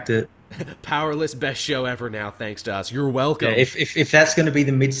cracked it. Powerless, best show ever now, thanks to us. You're welcome. Yeah, if that's going to be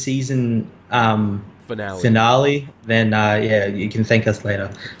the mid-season finale, then yeah, you can thank us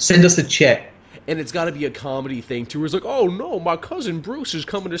later. Send us a check. And it's got to be a comedy thing, too. It's like, oh, no, my cousin Bruce is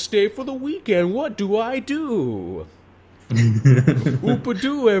coming to stay for the weekend. What do I do?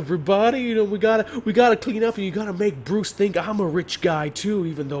 Oop-a-doo, everybody. We gotta clean up, and you gotta make Bruce think I'm a rich guy too,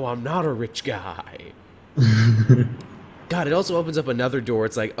 even though I'm not a rich guy. God, it also opens up another door.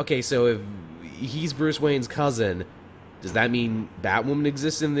 It's like, okay, so if he's Bruce Wayne's cousin, does that mean Batwoman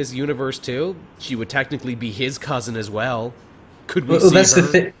exists in this universe too? She would technically be his cousin as well. Could we see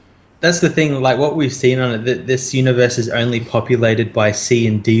her? That's the thing, like what we've seen on it, that this universe is only populated by C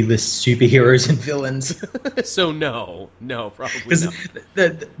and D list superheroes and villains. So no, probably not.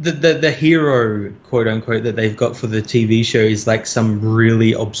 The hero, quote unquote, that they've got for the TV show is like some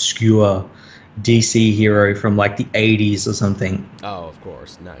really obscure DC hero from like the 80s or something. Oh, of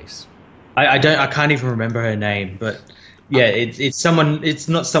course, nice. I can't even remember her name, but yeah, it's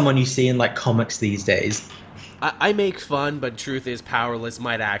not someone you see in like comics these days. I make fun, but truth is, Powerless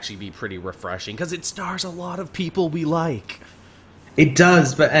might actually be pretty refreshing because it stars a lot of people we like. It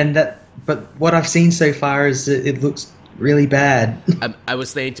does, but what I've seen so far is it looks really bad. I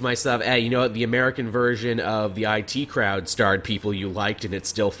was saying to myself, hey, you know what? The American version of the IT Crowd starred people you liked, and it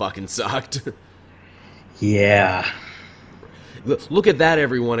still fucking sucked. Yeah. Look at that,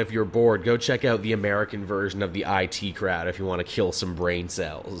 everyone. If you're bored, go check out the American version of the IT Crowd if you want to kill some brain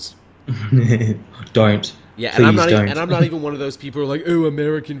cells. Don't. Yeah, and I'm not even one of those people who are like, oh,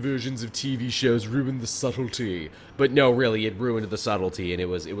 American versions of TV shows ruin the subtlety. But no, really, it ruined the subtlety, and it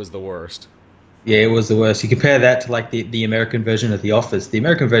was the worst. Yeah, it was the worst. You compare that to like the American version of The Office. The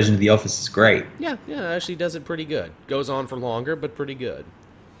American version of The Office is great. Yeah, it actually does it pretty good. Goes on for longer, but pretty good.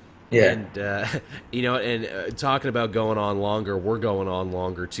 Yeah. And, talking about going on longer, we're going on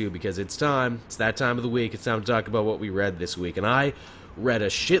longer, too, because it's time. It's that time of the week. It's time to talk about what we read this week. And I read a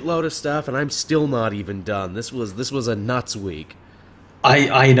shitload of stuff, and I'm still not even done. This was a nuts week.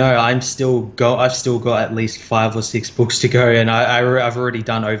 I know. I've still got at least 5 or 6 books to go, and I've already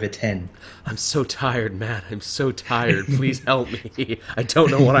done over 10. I'm so tired, Matt. I'm so tired. Please help me. I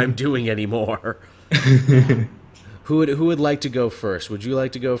don't know what I'm doing anymore. Who would like to go first? Would you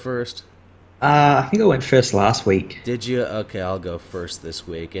like to go first? I think I went first last week. Did you? Okay, I'll go first this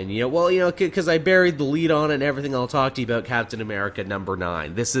week. And, because I buried the lead on it and everything, I'll talk to you about Captain America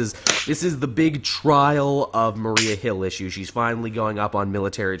 #9. This is the big trial of Maria Hill issue. She's finally going up on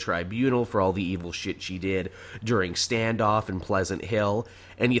military tribunal for all the evil shit she did during Standoff in Pleasant Hill.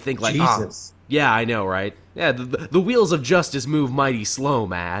 And you think, like, Jesus. Yeah, I know, right? Yeah, the wheels of justice move mighty slow,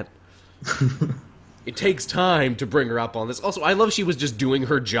 Matt. It takes time to bring her up on this. Also, I love she was just doing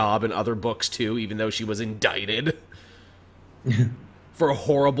her job in other books, too, even though she was indicted for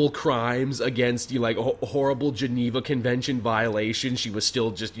horrible crimes against, horrible Geneva Convention violations. She was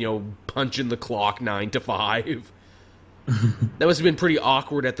still just, punching the clock 9 to 5. That must have been pretty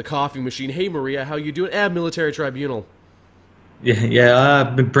awkward at the coffee machine. Hey, Maria, how you doing? Military tribunal. Yeah,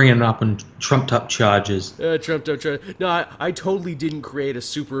 I've been bringing up on trumped-up charges. Trumped up charges. No, I totally didn't create a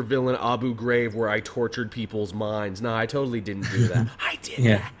supervillain Abu Ghraib where I tortured people's minds. No, I totally didn't do that. I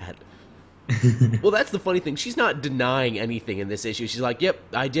did that. Well, that's the funny thing. She's not denying anything in this issue. She's like, yep,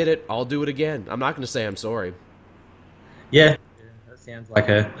 I did it. I'll do it again. I'm not going to say I'm sorry. Yeah. Sounds like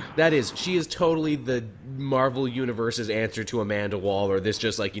her. She is totally the Marvel Universe's answer to Amanda Waller. This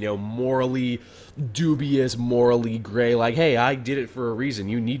just morally dubious, morally gray, like, hey, I did it for a reason.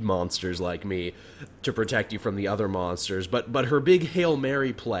 You need monsters like me to protect you from the other monsters. But her big Hail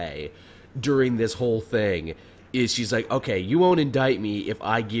Mary play during this whole thing is she's like, okay, you won't indict me if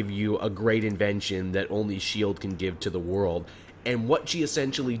I give you a great invention that only S.H.I.E.L.D. can give to the world. And what she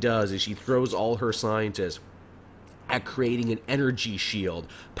essentially does is she throws all her scientists at creating an energy shield,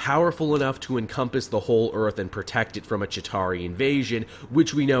 powerful enough to encompass the whole Earth and protect it from a Chitauri invasion,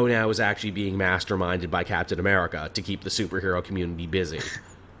 which we know now is actually being masterminded by Captain America to keep the superhero community busy.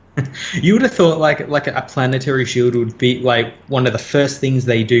 You would have thought like a planetary shield would be like one of the first things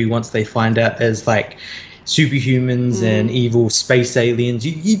they do once they find out there's like superhumans and evil space aliens.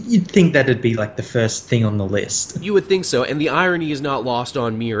 You'd think that'd be like the first thing on the list. You would think so, and the irony is not lost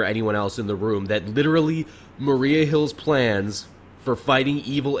on me or anyone else in the room that literally Maria Hill's plans for fighting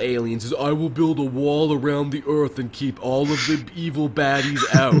evil aliens is, I will build a wall around the Earth and keep all of the evil baddies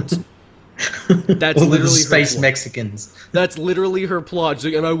out. That's all literally the space her Mexicans. That's literally her plot. She's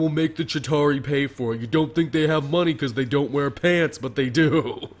like, and I will make the Chitauri pay for it. You don't think they have money because they don't wear pants, but they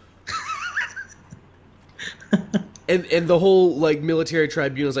do. And the whole, military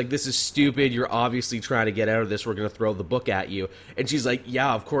tribunal is like, this is stupid, you're obviously trying to get out of this, we're going to throw the book at you. And she's like,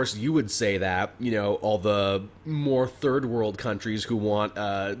 yeah, of course you would say that, all the more third world countries who want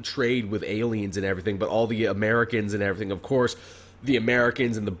trade with aliens and everything, but all the Americans and everything, of course, the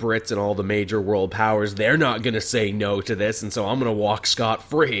Americans and the Brits and all the major world powers, they're not going to say no to this, and so I'm going to walk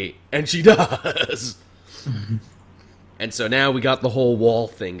scot-free. And she does. And so now we got the whole wall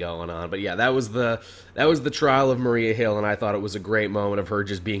thing going on. But yeah, that was the trial of Maria Hill, and I thought it was a great moment of her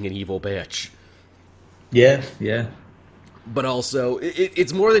just being an evil bitch. Yeah. But also,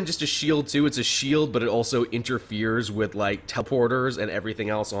 it's more than just a shield, too. It's a shield, but it also interferes with, teleporters and everything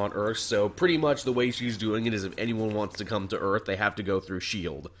else on Earth. So pretty much the way she's doing it is if anyone wants to come to Earth, they have to go through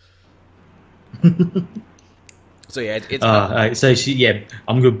S.H.I.E.L.D. So yeah, it's... I'm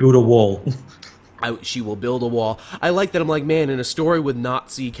going to build a wall. She will build a wall. I like that. I'm like, man, in a story with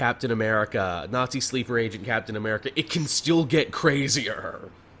Nazi Captain America, Nazi sleeper agent Captain America, it can still get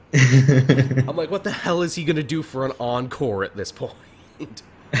crazier. I'm like, what the hell is he going to do for an encore at this point?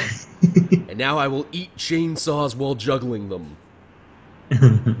 And now I will eat chainsaws while juggling them.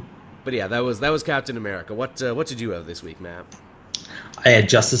 But yeah, that was Captain America. What did you have this week, Matt? I had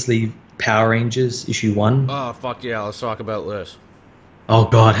Justice League Power Rangers issue 1. Oh, fuck yeah, let's talk about this. Oh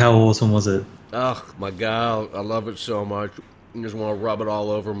god, how awesome was it? Oh my god, I love it so much. I just want to rub it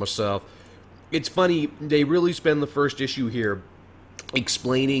all over myself. It's funny, they really spend the first issue here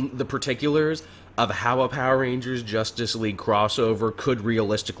explaining the particulars of how a Power Rangers Justice League crossover could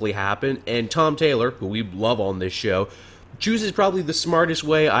realistically happen, and Tom Taylor, who we love on this show, chooses probably the smartest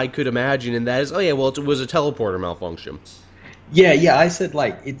way I could imagine, and that is, it was a teleporter malfunction. Yeah, I said,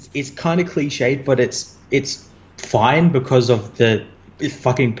 it's kind of cliched, but it's fine because of the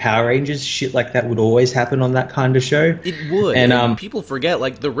fucking Power Rangers. Shit like that would always happen on that kind of show. It would. And people forget,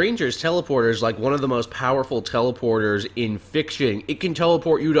 the Rangers teleporter is one of the most powerful teleporters in fiction. It can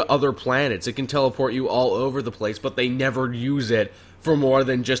teleport you to other planets. It can teleport you all over the place, but they never use it for more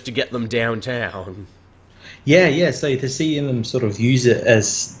than just to get them downtown. Yeah. So to see them sort of use it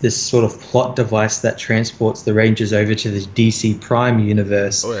as this sort of plot device that transports the Rangers over to the DC Prime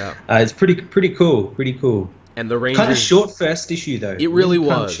universe, Oh yeah, it's pretty cool. Pretty cool. and the Rangers Kind of short first issue though. It really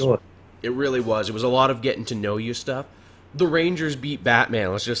Kind of was. short. It really was. It was a lot of getting to know you stuff. The Rangers beat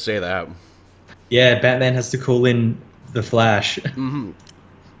Batman. Let's just say that. Yeah, Batman has to call in the Flash.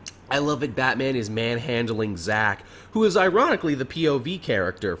 I love that Batman is manhandling Zack, who is ironically the POV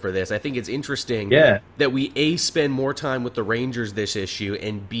character for this. I think it's interesting that we A, spend more time with the Rangers this issue,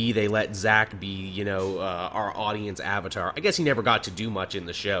 and B, they let Zack be, our audience avatar. I guess he never got to do much in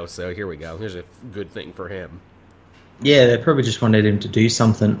the show, so here we go. Here's a good thing for him. Yeah, they probably just wanted him to do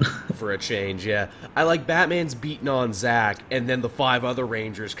something. For a change, yeah. I like Batman's beating on Zack, and then the 5 other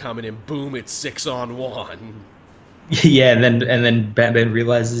Rangers coming in, boom, it's 6-on-1. Yeah, and then Batman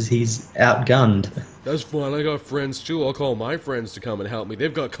realizes he's outgunned. That's fine, I got friends too. I'll call my friends to come and help me.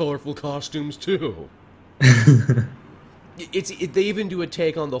 They've got colorful costumes too. They even do a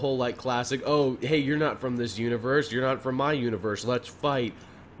take on the whole, classic, oh, hey, you're not from this universe, you're not from my universe, let's fight.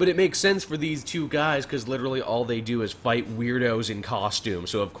 But it makes sense for these two guys, because literally all they do is fight weirdos in costume,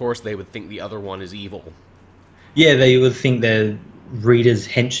 so of course they would think the other one is evil. Yeah, they would think they're Rita's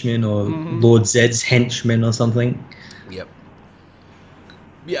henchmen or Lord Zed's henchmen or something. Yep.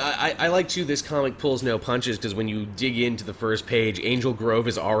 Yeah, I like, too, this comic pulls no punches, because when you dig into the first page, Angel Grove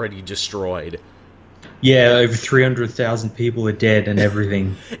is already destroyed. Yeah, over 300,000 people are dead and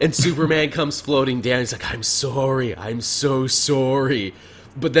everything. And Superman comes floating down, he's like, I'm sorry, I'm so sorry.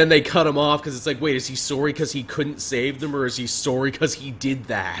 But then they cut him off, because it's like, wait, is he sorry because he couldn't save them, or is he sorry because he did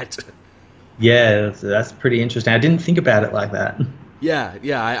that? Yeah, that's pretty interesting. I didn't think about it like that. Yeah,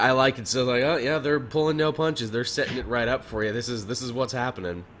 I like it. So oh yeah, they're pulling no punches. They're setting it right up for you. This is what's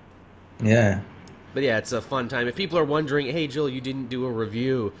happening. Yeah. But yeah, it's a fun time. If people are wondering, hey Jill, you didn't do a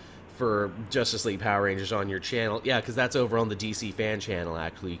review for Justice League Power Rangers on your channel, yeah, because that's over on the DC Fan channel.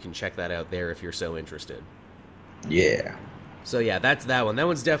 Actually, you can check that out there if you're so interested. Yeah. So yeah, that's that one. That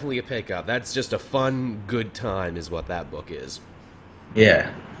one's definitely a pickup. That's just a fun, good time, is what that book is.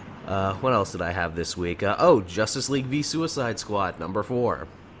 Yeah. What else did I have this week? Justice League v Suicide Squad, number 4.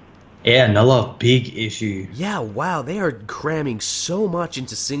 Yeah, another big issue. Yeah, wow, they are cramming so much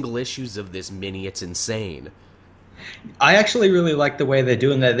into single issues of this mini, it's insane. I actually really like the way they're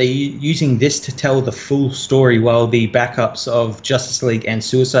doing that. They're using this to tell the full story, while the backups of Justice League and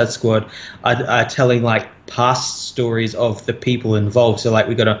Suicide Squad are telling, past stories of the people involved. So,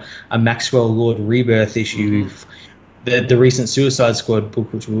 we got a Maxwell Lord Rebirth issue. The recent Suicide Squad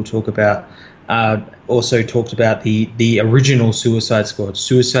book, which we'll talk about, also talked about the original Suicide Squad,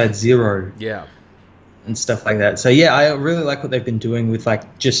 Suicide Zero. Yeah. And stuff like that. So, yeah, I really like what they've been doing with,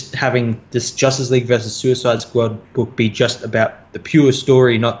 just having this Justice League versus Suicide Squad book be just about the pure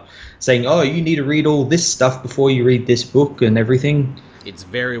story, not saying, oh, you need to read all this stuff before you read this book and everything. It's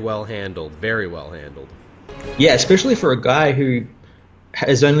very well handled. Very well handled. Yeah, especially for a guy who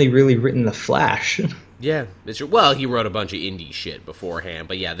has only really written The Flash. Yeah, it's true. Well, he wrote a bunch of indie shit beforehand,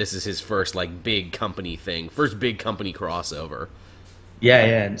 but yeah, this is his first, big company thing. First big company crossover. Yeah,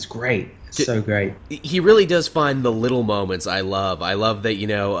 and it's great. It's so great. He really does find the little moments I love. I love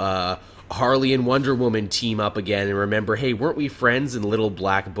that, Harley and Wonder Woman team up again and remember, hey, weren't we friends in Little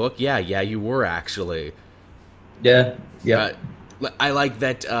Black Book? Yeah, you were, actually. Yeah. I like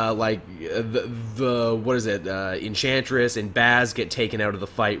that, what is it, Enchantress and Baz get taken out of the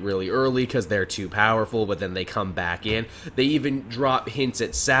fight really early because they're too powerful, but then they come back in. They even drop hints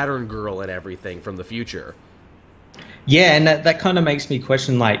at Saturn Girl and everything from the future. Yeah, and that kind of makes me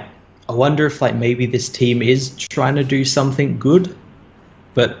question, I wonder if, maybe this team is trying to do something good,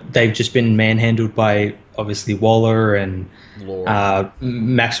 but they've just been manhandled by, obviously, Waller and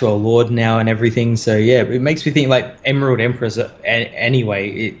Maxwell Lord now and everything. So, yeah, it makes me think, Emerald Empress,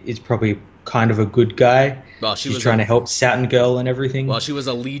 anyway, is probably kind of a good guy. Well, she's trying to help Saturn Girl and everything. Well, she was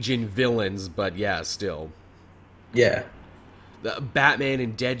a Legion villains, but yeah, still. Yeah. Batman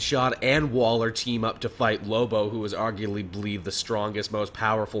and Deadshot and Waller team up to fight Lobo, who is arguably the strongest, most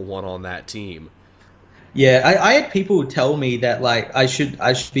powerful one on that team. Yeah, I had people tell me that I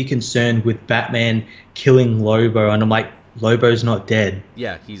should be concerned with Batman killing Lobo, and I'm like, Lobo's not dead.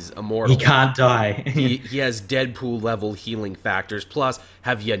 Yeah, he's immortal. He can't die. he has Deadpool level healing factors. Plus,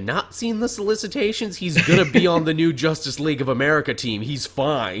 have you not seen the solicitations? He's gonna be on the new Justice League of America team. He's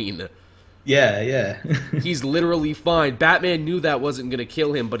fine. Yeah. He's literally fine. Batman knew that wasn't going to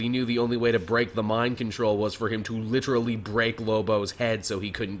kill him, but he knew the only way to break the mind control was for him to literally break Lobo's head so he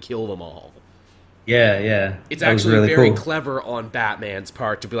couldn't kill them all. Yeah. It's actually really very clever on Batman's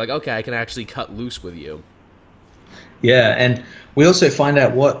part to be like, okay, I can actually cut loose with you. Yeah, and we also find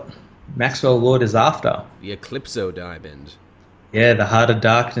out what Maxwell Lord is after. The Eclipso Diamond. Yeah, the Heart of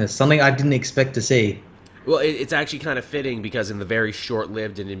Darkness. Something I didn't expect to see. Well, it's actually kind of fitting because in the very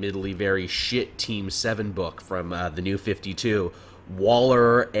short-lived and admittedly very shit Team 7 book from the New 52,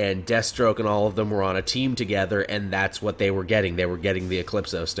 Waller and Deathstroke and all of them were on a team together, and that's what they were getting. They were getting the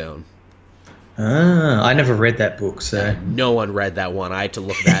Eclipso Stone. Ah, I never read that book, so no one read that one. I had to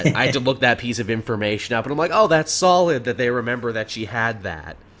look that piece of information up, and I'm like, oh, that's solid that they remember that she had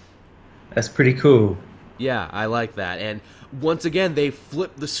that. That's pretty cool. Yeah, I like that. And once again, they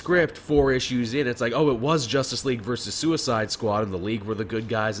flipped the script 4 issues in. It's like, oh, it was Justice League versus Suicide Squad, and the League were the good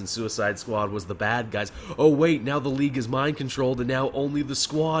guys, and Suicide Squad was the bad guys. Oh, wait, now the League is mind-controlled, and now only the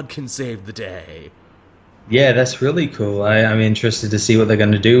Squad can save the day. Yeah, that's really cool. I'm interested to see what they're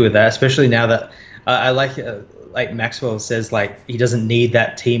going to do with that, especially now that I like Maxwell says, like, he doesn't need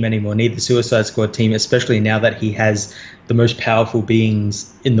that team anymore, need the Suicide Squad team, especially now that he has the most powerful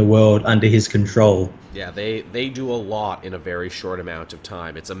beings in the world under his control. Yeah, they do a lot in a very short amount of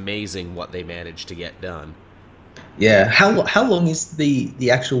time. It's amazing what they manage to get done. Yeah, how long is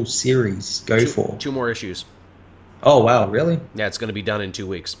the actual series go for? 2 more issues. Oh, wow, really? Yeah, it's going to be done in 2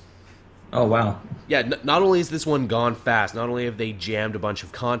 weeks. Oh, wow. Yeah, not only is this one gone fast, not only have they jammed a bunch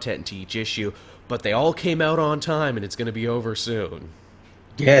of content into each issue, but they all came out on time, and it's going to be over soon.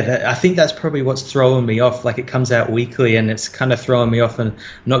 Yeah, I think that's probably what's throwing me off. Like, it comes out weekly, and it's kind of throwing me off, and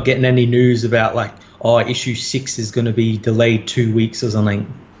not getting any news about, like, oh, issue 6 is going to be delayed 2 weeks or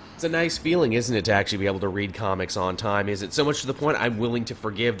something. It's a nice feeling, isn't it, to actually be able to read comics on time? Is it so much to the point I'm willing to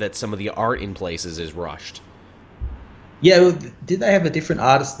forgive that some of the art in places is rushed? Yeah, well, did they have a different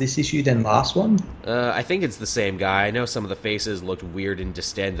artist this issue than last one? I think it's the same guy. I know some of the faces looked weird and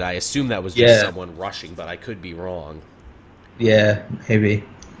distended. I assume that was just someone rushing, but I could be wrong. Yeah, maybe.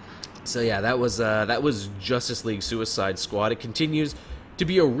 So yeah, that was Justice League Suicide Squad. It continues to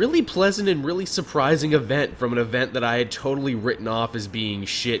be a really pleasant and really surprising event from an event that I had totally written off as being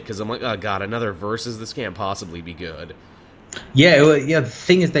shit, because I'm like, oh god, another Versus? This can't possibly be good. Yeah, well, yeah. The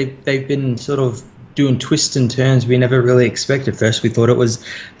thing is, they've been sort of doing twists and turns we never really expected. First, we thought it was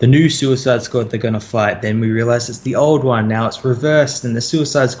the new Suicide Squad they're going to fight. Then we realized it's the old one. Now it's reversed, and the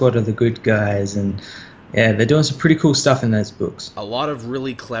Suicide Squad are the good guys. And yeah, they're doing some pretty cool stuff in those books. A lot of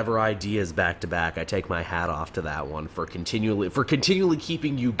really clever ideas back to back. I take my hat off to that one for continually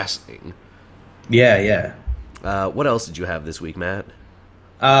keeping you guessing. Yeah, yeah. What else did you have this week, Matt?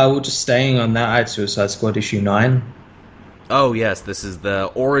 Well, just staying on that, I had Suicide Squad issue 9. Oh, yes, this is the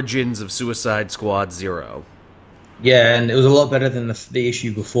Origins of Suicide Squad 0. Yeah, and it was a lot better than the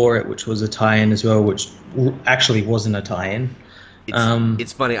issue before it, which was a tie-in as well, which actually wasn't a tie-in.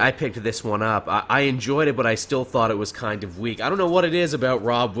 It's funny, I picked this one up. I enjoyed it, but I still thought it was kind of weak. I don't know what it is about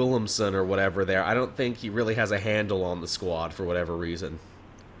Rob Williamson or whatever there. I don't think he really has a handle on the squad for whatever reason.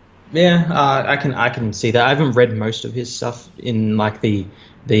 Yeah, I can see that. I haven't read most of his stuff in like the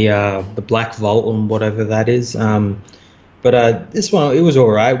Black Vault and whatever that is. But this one, it was all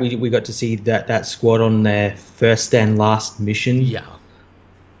right. We got to see that squad on their first and last mission.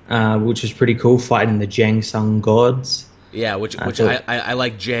 Yeah. Which was pretty cool, fighting the Jang Sung gods. Yeah, which I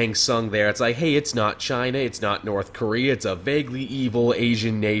like Jang Sung there. It's like, hey, it's not China, it's not North Korea, it's a vaguely evil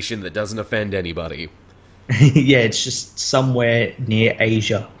Asian nation that doesn't offend anybody. Yeah, it's just somewhere near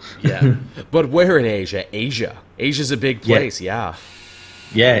Asia. Yeah. But where in Asia? Asia. Asia's a big place, yeah.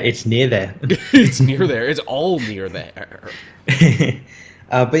 Yeah, it's near there. It's near there. It's all near there.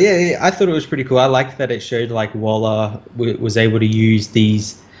 But yeah, I thought it was pretty cool. I liked that it showed like Waller was able to use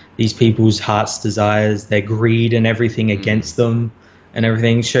these people's heart's desires, their greed and everything against them, and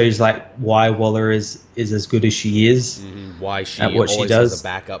everything shows like why Waller is as good as she is. Why she at what always she does. has a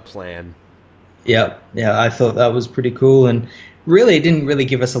backup plan. Yeah, I thought that was pretty cool, and really, it didn't really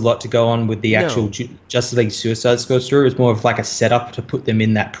give us a lot to go on with the actual Justice League Suicide Squad story. It was more of like a setup to put them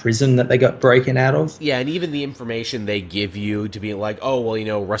in that prison that they got broken out of. Yeah, and even the information they give you to be like, oh, well,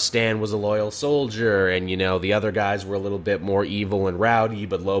 Rastan was a loyal soldier, and, the other guys were a little bit more evil and rowdy,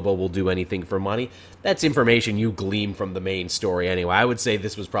 but Lobo will do anything for money. That's information you glean from the main story anyway. I would say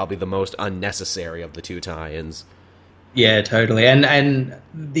this was probably the most unnecessary of the 2 tie-ins. Yeah, totally. And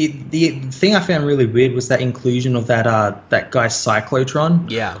the thing I found really weird was that inclusion of that guy Cyclotron.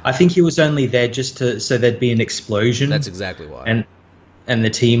 Yeah. I think he was only there just so there'd be an explosion. That's exactly why. And the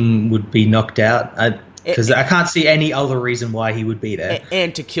team would be knocked out. Because I can't see any other reason why he would be there.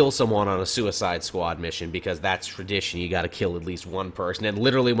 And to kill someone on a Suicide Squad mission, because that's tradition. You got to kill at least one person. And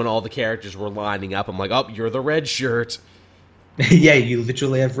literally when all the characters were lining up, I'm like, oh, you're the red shirt. Yeah, you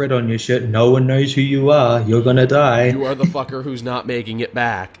literally have red on your shirt. No one knows who you are. You're gonna die. You are the fucker who's not making it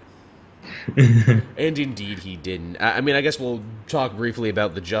back. And indeed he didn't. I mean, I guess we'll talk briefly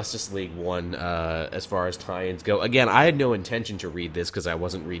about the Justice League one as far as tie-ins go. Again, I had no intention to read this because I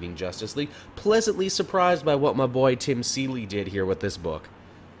wasn't reading Justice League. Pleasantly surprised by what my boy Tim Seeley did here with this book.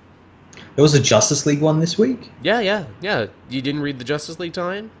 There was a Justice League one this week? Yeah. You didn't read the Justice League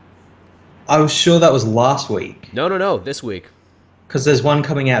tie-in? I was sure that was last week. No, this week. Because there's one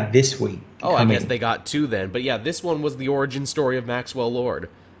coming out this week. Oh, I guess they got two then. But yeah, this one was the origin story of Maxwell Lord.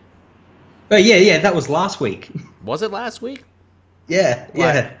 Oh, yeah, that was last week. Was it last week?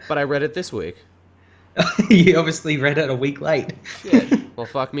 Yeah. But I read it this week. You obviously read it a week late. Shit. Well,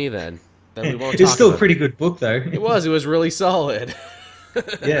 fuck me then. Then we won't talk It's still about a pretty good book, though. It was really solid.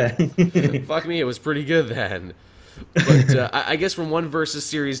 Yeah. Fuck me, it was pretty good then. But I guess from one Versus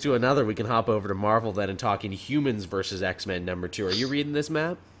series to another, we can hop over to Marvel then and talk Inhumans versus X-Men #2. Are you reading this,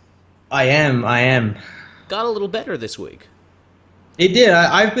 Matt? I am. Got a little better this week. It did.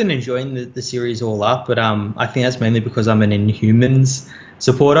 I've been enjoying the series all up, but I think that's mainly because I'm an Inhumans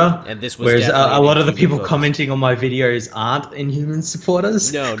supporter. And this was whereas a lot of the people focus. Commenting on my videos aren't Inhumans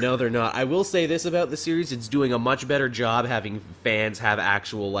supporters. No, they're not. I will say this about the series: it's doing a much better job having fans have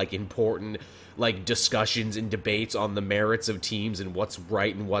actual important discussions and debates on the merits of teams and what's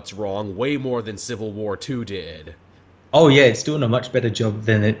right and what's wrong, way more than Civil War 2 did. Oh yeah, it's doing a much better job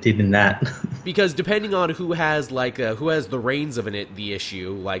than it did in that. Because depending on who has the reins of the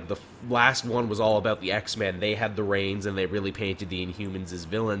issue, the last one was all about the X-Men. They had the reins and they really painted the Inhumans as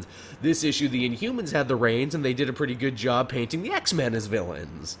villains. This issue, the Inhumans had the reins and they did a pretty good job painting the X-Men as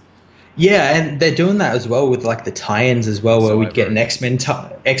villains. Yeah, and they're doing that as well with the tie-ins as well, where we'd get an X-Men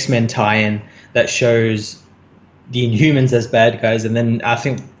tie-in that shows the Inhumans as bad guys, and then I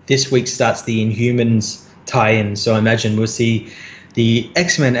think this week starts the Inhumans tie-in, so I imagine we'll see the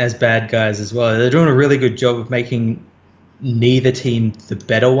X-Men as bad guys as well. They're doing a really good job of making neither team the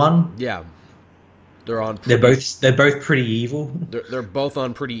better one. Yeah. They're both pretty evil. They're both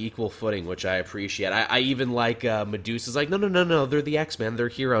on pretty equal footing, which I appreciate. I even like Medusa's no, they're the X-Men, they're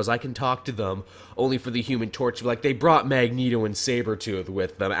heroes, I can talk to them, only for the Human Torch to be they brought Magneto and Sabretooth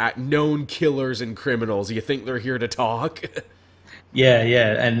with them, known killers and criminals. You think they're here to talk? Yeah,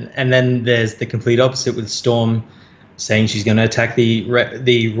 and then there's the complete opposite with Storm saying she's going to attack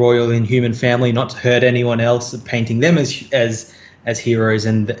the Royal Inhuman family, not to hurt anyone else, painting them as heroes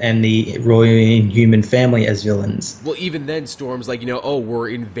and the Royal Inhuman family as villains. Well, even then, Storm's we're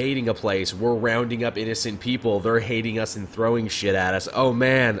invading a place, we're rounding up innocent people, they're hating us and throwing shit at us. Oh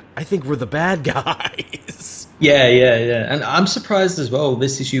man, I think we're the bad guys. Yeah. And I'm surprised as well,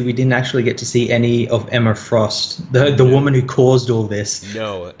 this issue we didn't actually get to see any of Emma Frost, the woman who caused all this.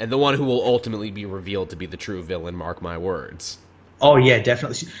 No, and the one who will ultimately be revealed to be the true villain, mark my words. Oh yeah,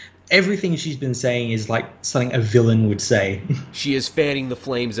 definitely. Everything she's been saying is something a villain would say. She is fanning the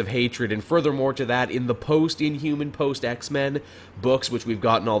flames of hatred, and furthermore to that, in the post-Inhuman, post-X-Men books, which we've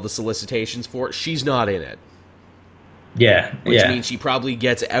gotten all the solicitations for, she's not in it. Yeah, Which means she probably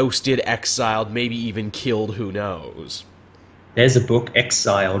gets ousted, exiled, maybe even killed, who knows. There's a book,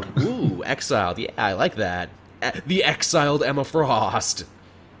 Exiled. Ooh, Exiled, yeah, I like that. The Exiled Emma Frost.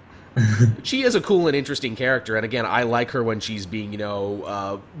 She is a cool and interesting character, and again, I like her when she's being,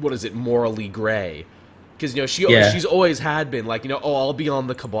 morally gray. Because, she's always had been, I'll be on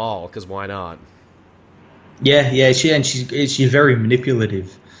the Cabal, because why not? Yeah, she's very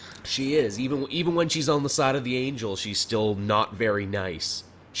manipulative. She is. Even when she's on the side of the Angel, she's still not very nice.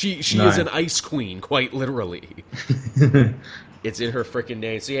 She is an ice queen, quite literally. It's in her frickin'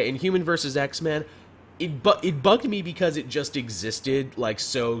 name. So yeah, Inhuman versus X-Men, it bugged me because it just existed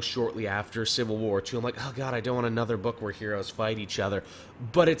so shortly after Civil War 2. I'm oh god, I don't want another book where heroes fight each other.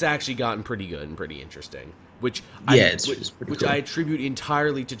 But it's actually gotten pretty good and pretty interesting. Which cool. I attribute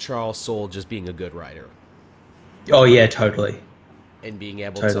entirely to Charles Soule just being a good writer. Oh yeah, totally. And being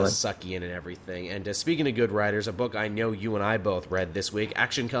able to suck you in and everything. And speaking of good writers, a book I know you and I both read this week,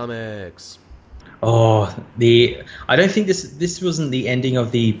 Action Comics. Oh, I don't think this wasn't the ending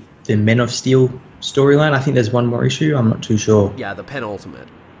of the Men of Steel storyline. I think there's one more issue. I'm not too sure. Yeah, the penultimate.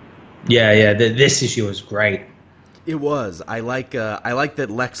 Yeah. This issue was great. It was. I like that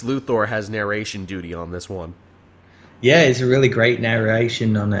Lex Luthor has narration duty on this one. Yeah, it's a really great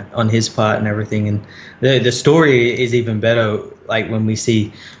narration on his part and everything, and the story is even better. When we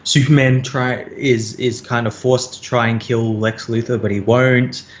see Superman is kind of forced to try and kill Lex Luthor, but he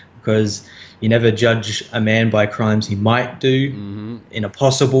won't, because you never judge a man by crimes he might do in a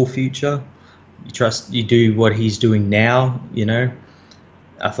possible future. You do what he's doing now.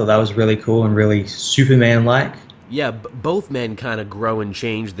 I thought that was really cool and really Superman-like. Yeah, both men kind of grow and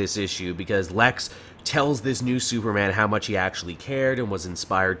change this issue, because Lex tells this new Superman how much he actually cared and was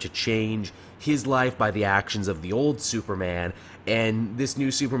inspired to change his life by the actions of the old Superman, and this new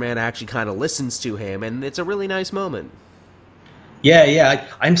Superman actually kind of listens to him, and it's a really nice moment. Yeah.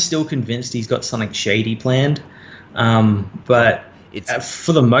 I'm still convinced he's got something shady planned, but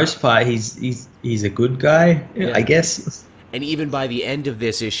for the most part, he's a good guy, I guess. And even by the end of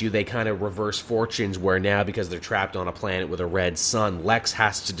this issue, they kind of reverse fortunes, where now, because they're trapped on a planet with a red sun, Lex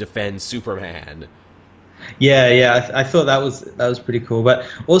has to defend Superman. Yeah, I thought that was pretty cool. But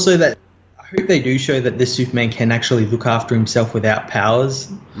also that I hope they do show that this Superman can actually look after himself without powers,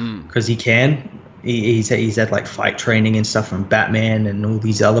 because he can. He's had like fight training and stuff from Batman and all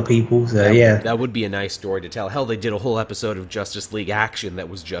these other people. So that would be a nice story to tell. Hell, they did a whole episode of Justice League Action that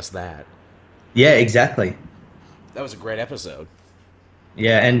was just that. Yeah, exactly. That was a great episode.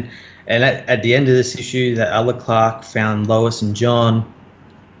 Yeah, and at the end of this issue, that other Clark found Lois and John.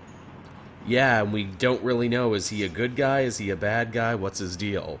 Yeah, and we don't really know. Is he a good guy? Is he a bad guy? What's his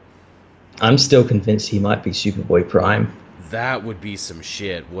deal? I'm still convinced he might be Superboy Prime. That would be some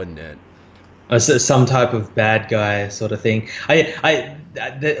shit, wouldn't it? Some type of bad guy sort of thing. I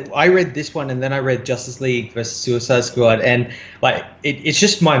read this one, and then I read Justice League versus Suicide Squad, and like it's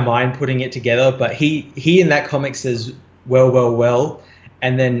just my mind putting it together. But he in that comic says well,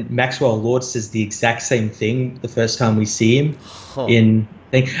 and then Maxwell Lord says the exact same thing the first time we see him in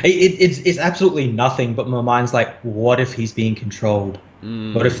thing. It's absolutely nothing, but my mind's like, what if he's being controlled?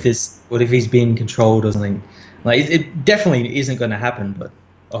 What if he's being controlled or something? Like it definitely isn't going to happen, but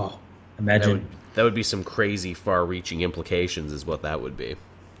imagine. That would be some crazy far-reaching implications, is what that would be.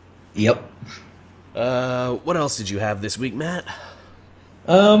 Yep. What else did you have this week, Matt?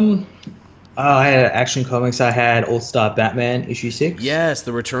 I had Action Comics. I had All-Star Batman issue 6. Yes,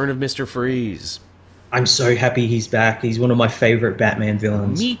 the return of Mr. Freeze. I'm so happy he's back. He's one of my favorite Batman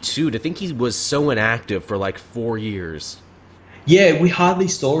villains. Me too. To think he was so inactive for like 4 years. Yeah, we hardly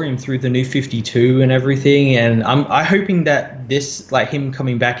saw him through the New 52 and everything, and I'm hoping that this, like him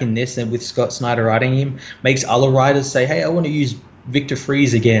coming back in this and with Scott Snyder writing him, makes other writers say, hey, I want to use Victor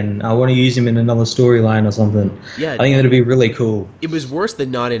Freeze again. I want to use him in another storyline or something. Yeah, I think that'd be really cool. It was worse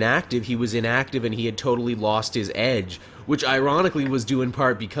than not inactive. He was inactive and he had totally lost his edge, which ironically was due in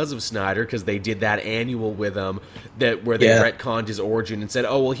part because of Snyder, because they did that annual with him where they retconned his origin and said,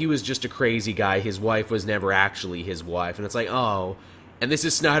 oh, well, he was just a crazy guy. His wife was never actually his wife. And it's like, oh. And this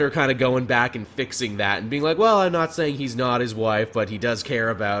is Snyder kind of going back and fixing that and being like, well, I'm not saying he's not his wife, but he does care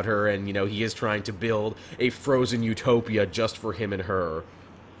about her, and, you know, he is trying to build a frozen utopia just for him and her.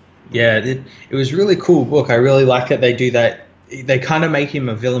 Yeah, it was a really cool book. I really like that they do that. They kind of make him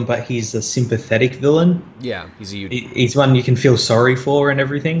a villain, but he's a sympathetic villain. Yeah, he's one you can feel sorry for and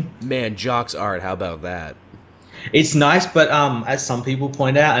everything. Man, Jock's art, how about that? It's nice, but as some people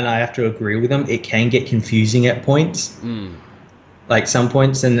point out, and I have to agree with them, it can get confusing at points. Like some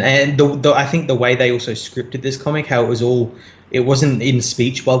points, and I think the way they also scripted this comic, how it wasn't in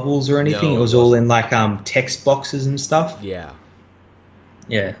speech bubbles or anything. No, it was all in like text boxes and stuff. Yeah.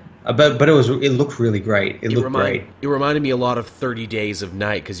 But it looked really great. It looked great. It reminded me a lot of 30 Days of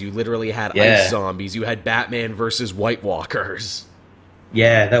Night, because you literally had ice zombies. You had Batman versus White Walkers.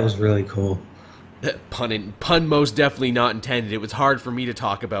 Yeah, that was really cool. Pun most definitely not intended. It was hard for me to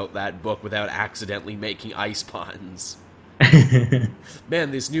talk about that book without accidentally making ice puns. Man,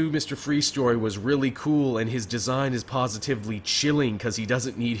 this new Mr. Freeze story was really cool, and his design is positively chilling because he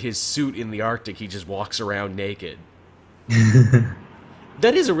doesn't need his suit in the Arctic. He just walks around naked.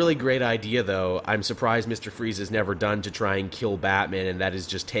 That is a really great idea, though. I'm surprised Mr. Freeze has never done to try and kill Batman, and that is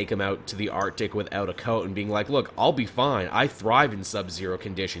just take him out to the Arctic without a coat and being like, look, I'll be fine. I thrive in sub-zero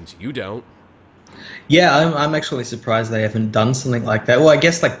conditions. You don't. Yeah, I'm actually surprised they haven't done something like that. Well, I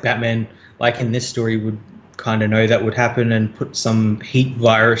guess like Batman, like in this story, would kind of know that would happen and put some heat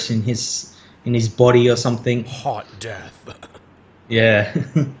virus in his body or something. Hot death. Yeah.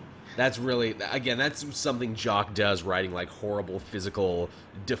 That's really, again, that's something Jock does, writing like horrible physical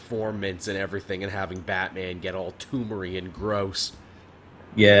deformants and everything, and having Batman get all tumory and gross.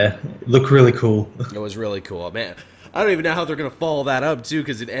 Yeah, it looked really cool. It was really cool. Man, I don't even know how they're going to follow that up, too,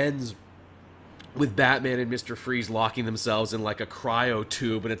 because it ends with Batman and Mr. Freeze locking themselves in like a cryo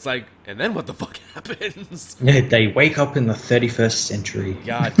tube, and it's like, and then what the fuck happens? Yeah, they wake up in the 31st century.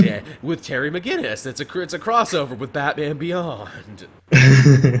 God damn. With Terry McGinnis. It's a crossover with Batman Beyond.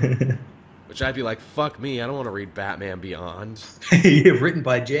 Which I'd be like, fuck me, I don't want to read Batman Beyond. Written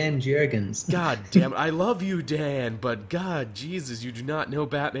by Jan Jurgens. God damn it. I love you, Dan, but God, Jesus, you do not know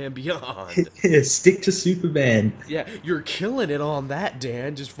Batman Beyond. Yeah, stick to Superman. Yeah, you're killing it on that,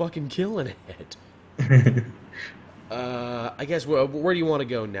 Dan. Just fucking killing it. I guess where do you want to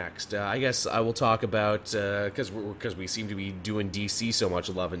go next? I guess I will talk about because we seem to be doing DC so much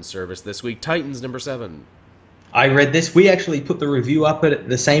love and service this week. Titans #7. I read this. We actually put the review up at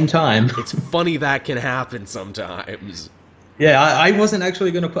the same time. It's funny that can happen sometimes. Yeah, I wasn't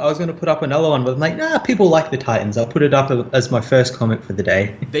actually going to put... I was going to put up another one, but I'm like, nah, people like the Titans. I'll put it up as my first comic for the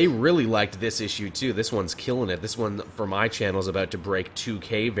day. They really liked this issue, too. This one's killing it. This one, for my channel, is about to break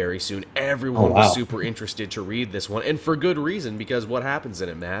 2K very soon. Everyone was super interested to read this one, and for good reason, because what happens in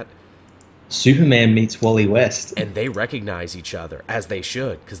it, Matt? Superman meets Wally West. And they recognize each other, as they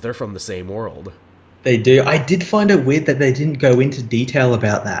should, because they're from the same world. They do. I did find it weird that they didn't go into detail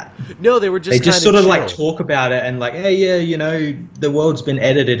about that. No, they were just They just sort of like talk about it and like, hey, yeah, you know, the world's been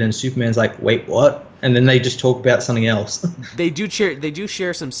edited, and Superman's like, wait, what? And then they just talk about something else. They do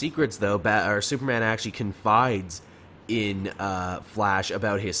share some secrets though. Superman actually confides in Flash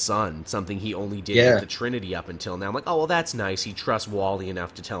about his son, something he only did with the Trinity up until now. I'm like, oh well, that's nice. He trusts Wally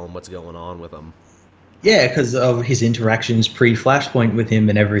enough to tell him what's going on with him. Yeah, because of his interactions pre-Flashpoint with him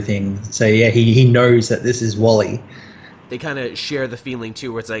and everything. So yeah, he knows that this is Wally. They kind of share the feeling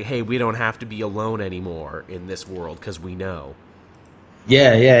too, where it's like, hey, we don't have to be alone anymore in this world because we know.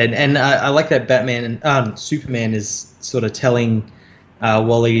 Yeah, and I like that Batman and Superman is sort of telling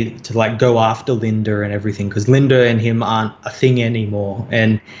Wally to like go after Linda and everything, because Linda and him aren't a thing anymore,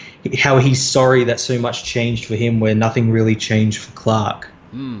 and how he's sorry that so much changed for him where nothing really changed for Clark.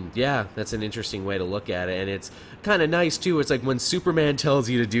 Yeah, that's an interesting way to look at it, and it's kind of nice too. It's like when Superman tells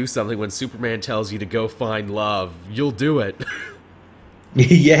you to do something, when Superman tells you to go find love, you'll do it.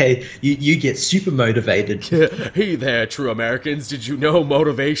 Yeah, you get super motivated. Hey there, true Americans. Did you know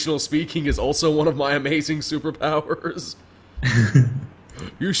motivational speaking is also one of my amazing superpowers?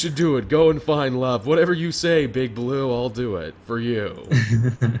 You should do it. Go and find love. Whatever you say, Big Blue, I'll do it for you.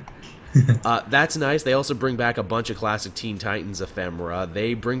 That's nice. They also bring back a bunch of classic Teen Titans ephemera.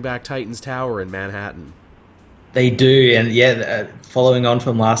 They bring back Titans Tower in Manhattan. They do, and yeah, following on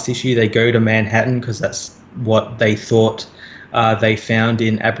from last issue, they go to Manhattan because that's what they thought they found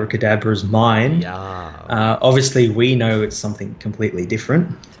in Abracadabra's mine. Yeah. Obviously, we know it's something completely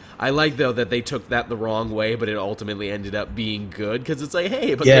different. I like, though, that they took that the wrong way, but it ultimately ended up being good, because it's like,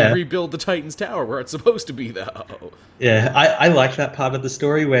 hey, but they rebuild the Titans Tower where it's supposed to be, though. Yeah, I like that part of the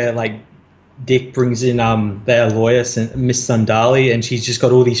story where, like, Dick brings in their lawyer, Miss Sundali, and she's just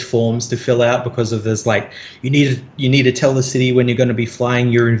got all these forms to fill out because of this, like, you need to tell the city when you're going to be flying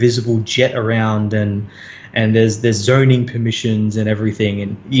your invisible jet around, and there's zoning permissions and everything,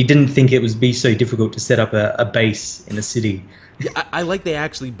 and you didn't think it would be so difficult to set up a base in a city. Yeah, I like they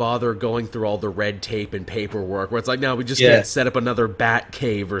actually bother going through all the red tape and paperwork where it's like, no, we just can't set up another bat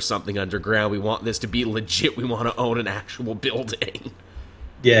cave or something underground. We want this to be legit. We want to own an actual building.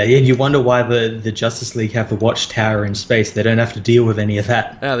 Yeah, and you wonder why the Justice League have the Watchtower in space. They don't have to deal with any of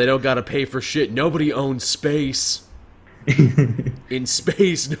that. Yeah, they don't got to pay for shit. Nobody owns space. In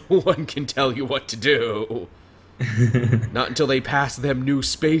space, no one can tell you what to do. Not until they pass them new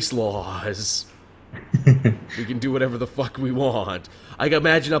space laws. We can do whatever the fuck we want. I can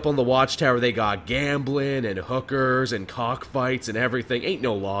imagine up on the Watchtower they got gambling and hookers and cockfights and everything. Ain't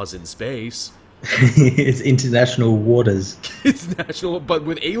no laws in space. It's international waters. It's national, but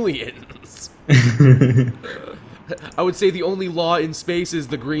with aliens. I would say the only law in space is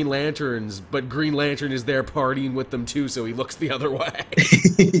the Green Lanterns, but Green Lantern is there partying with them too, so he looks the other way.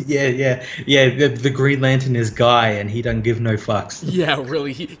 Yeah. The Green Lantern is Guy, and he doesn't give no fucks. Yeah,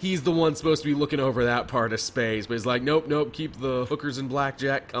 really, he's the one supposed to be looking over that part of space, but he's like, nope, keep the hookers and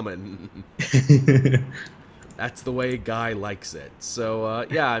blackjack coming. That's the way Guy likes it. So,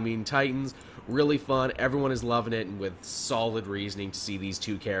 yeah, I mean, Titans, really fun. Everyone is loving it, and with solid reasoning to see these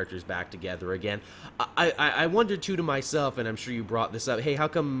two characters back together again. I wondered, too, to myself, and I'm sure you brought this up, hey, how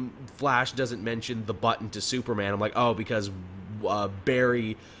come Flash doesn't mention the button to Superman? I'm like, oh, because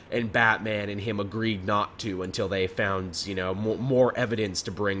Barry and Batman and him agreed not to until they found, more evidence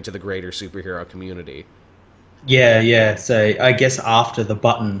to bring to the greater superhero community. Yeah. So I guess after the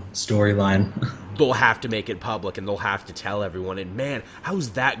button storyline, they'll have to make it public and they'll have to tell everyone. And man,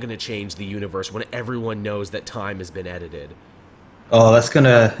 how's that going to change the universe when everyone knows that time has been edited? Oh, it's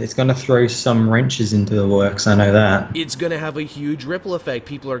gonna throw some wrenches into the works. I know that. It's gonna have a huge ripple effect.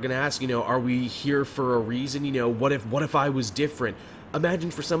 People are gonna ask, are we here for a reason? What if I was different? Imagine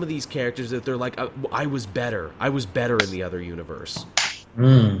for some of these characters that they're like, I was better in the other universe.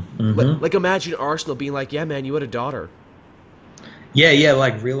 Like imagine Arsenal being like, yeah, man, you had a daughter. Yeah,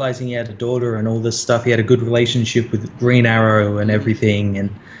 like realizing he had a daughter and all this stuff. He had a good relationship with Green Arrow and everything,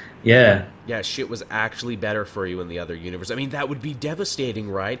 and Yeah. Yeah, shit was actually better for you in the other universe. I mean, that would be devastating,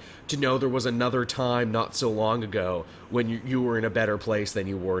 right? To know there was another time not so long ago when you were in a better place than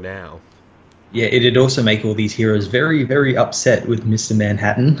you were now. Yeah, it'd also make all these heroes very, very upset with Mr.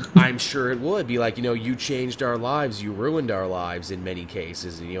 Manhattan. I'm sure it would be like, you changed our lives, you ruined our lives in many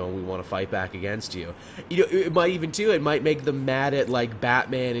cases, and, we want to fight back against you. It might even, too, it might make them mad at, like,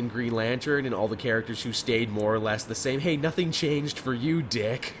 Batman and Green Lantern and all the characters who stayed more or less the same. Hey, nothing changed for you,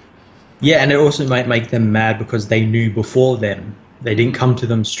 dick. Yeah, and it also might make them mad because they knew before them. They didn't come to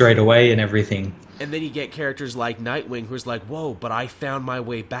them straight away and everything. And then you get characters like Nightwing who's like, whoa, but I found my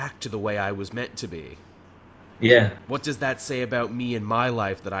way back to the way I was meant to be. Yeah. What does that say about me in my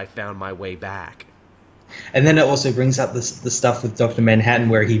life that I found my way back? And then it also brings up the stuff with Dr. Manhattan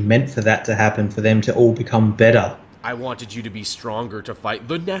where he meant for that to happen, for them to all become better. I wanted you to be stronger to fight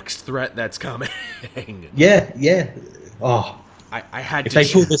the next threat that's coming. Yeah. Oh. I had if to...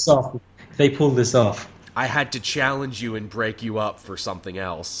 they pull this off. I had to challenge you and break you up for something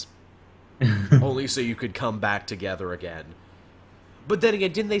else. Only so you could come back together again. But then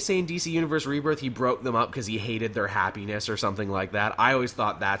again, didn't they say in DC Universe Rebirth he broke them up because he hated their happiness or something like that? I always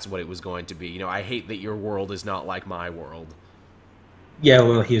thought that's what it was going to be. I hate that your world is not like my world. Yeah,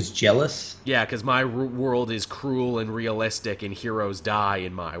 well, he was jealous. Yeah, because my world is cruel and realistic and heroes die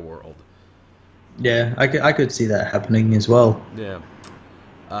in my world. Yeah, I could see that happening as well. Yeah.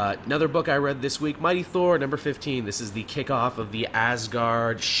 Another book I read this week, Mighty Thor, number 15. This is the kickoff of the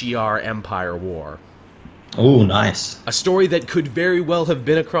Asgard-Shi'ar Empire War. Oh, nice. A story that could very well have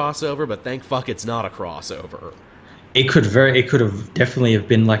been a crossover, but thank fuck it's not a crossover. It could have definitely have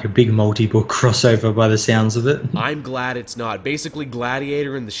been like a big multi-book crossover by the sounds of it. I'm glad it's not. Basically,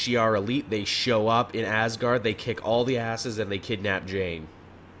 Gladiator and the Shi'ar elite, they show up in Asgard, they kick all the asses, and they kidnap Jane.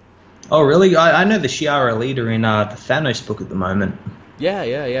 Oh, really? I know the Shi'ar elite are in the Thanos book at the moment.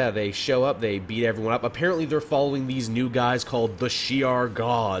 Yeah. They show up, they beat everyone up. Apparently they're following these new guys called the Shi'ar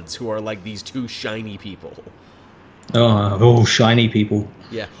Gods, who are like these two shiny people. Oh, shiny people.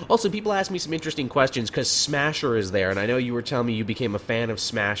 Yeah. Also, people ask me some interesting questions, because Smasher is there, and I know you were telling me you became a fan of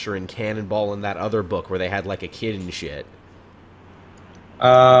Smasher and Cannonball in that other book where they had like a kid and shit.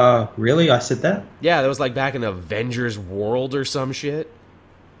 Really? I said that? Yeah, that was like back in Avengers World or some shit.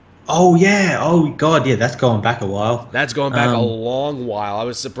 Oh, yeah. Oh, God, yeah, that's going back a while. That's going back a long while. I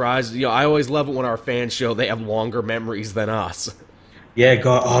was surprised. I always love it when our fans show they have longer memories than us. Yeah,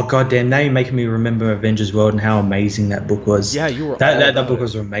 goddamn, now you're making me remember Avengers World and how amazing that book was. Yeah, you were that book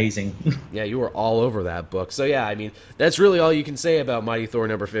was amazing. Yeah, you were all over that book. So yeah, I mean, that's really all you can say about Mighty Thor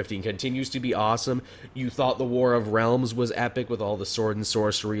number 15. Continues to be awesome. You thought the War of Realms was epic with all the sword and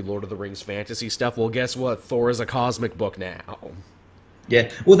sorcery, Lord of the Rings fantasy stuff. Well, guess what? Thor is a cosmic book now.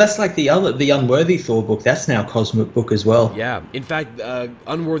 Yeah, well, that's like the Unworthy Thor book. That's now a cosmic book as well. Yeah, in fact,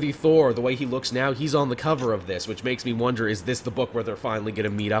 Unworthy Thor, the way he looks now, he's on the cover of this, which makes me wonder, is this the book where they're finally going to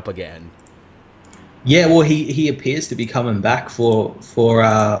meet up again? Yeah, well, he appears to be coming back for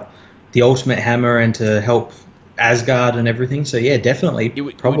the Ultimate Hammer and to help Asgard and everything. So yeah, definitely,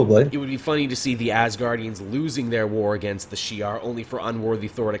 probably. It would be funny to see the Asgardians losing their war against the Shi'ar, only for Unworthy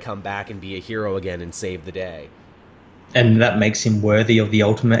Thor to come back and be a hero again and save the day. And that makes him worthy of the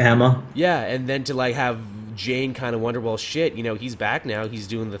Ultimate Hammer. Yeah, and then to like have Jane kind of wonder, well, shit, he's back now, he's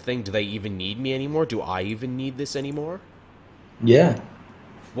doing the thing. Do they even need me anymore? Do I even need this anymore? Yeah.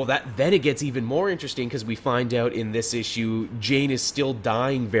 Well, then it gets even more interesting because we find out in this issue Jane is still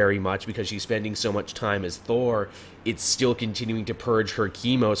dying very much because she's spending so much time as Thor. It's still continuing to purge her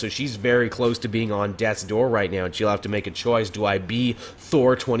chemo, so she's very close to being on death's door right now, and she'll have to make a choice. Do I be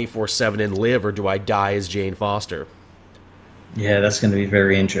Thor 24/7 and live, or do I die as Jane Foster? Yeah, that's going to be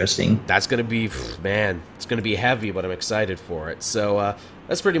very interesting. That's going to be, man, it's going to be heavy, but I'm excited for it. So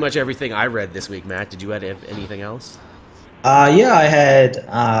that's pretty much everything I read this week, Matt. Did you have anything else? Yeah, I had,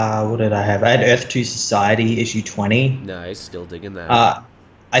 what did I have? I had Earth 2 Society, issue 20. Nice, still digging that.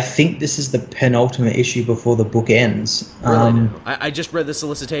 I think this is the penultimate issue before the book ends. Really? I just read the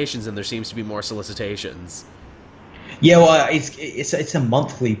solicitations, and there seems to be more solicitations. Yeah, well, it's a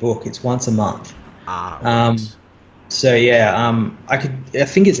monthly book. It's once a month. Right. So yeah, I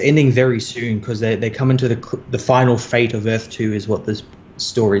think it's ending very soon because they come into the final fate of Earth 2 is what this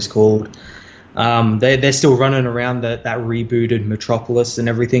story's called. They're still running around that rebooted Metropolis and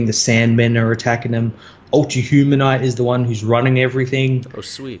everything. The Sandmen are attacking them. Ultra-Humanite is the one who's running everything. Oh,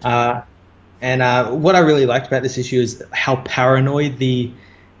 sweet. And what I really liked about this issue is how paranoid the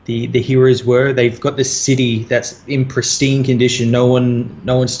heroes were. They've got this city that's in pristine condition. No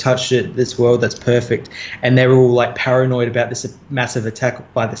one's touched it. This world that's perfect, and they're all like paranoid about this massive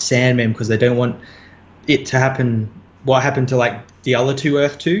attack by the Sandmen because they don't want it to happen. What happened to like the other two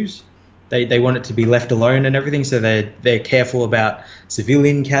Earth 2s. They want it to be left alone and everything, so they're careful about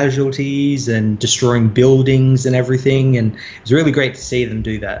civilian casualties and destroying buildings and everything, and it's really great to see them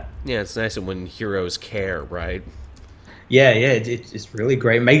do that. Yeah, it's nice when heroes care, right? Yeah, it's really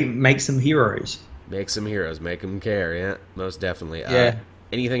great. Make some heroes. Make some heroes, make them care, yeah, most definitely. Yeah.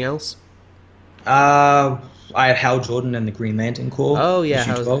 Anything else? I had Hal Jordan and the Green Lantern Corps. Oh, yeah,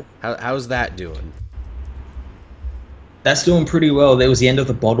 how's that doing? That's doing pretty well. There was the end of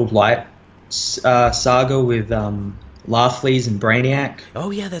the Bottled Light saga with Laughley's and Brainiac.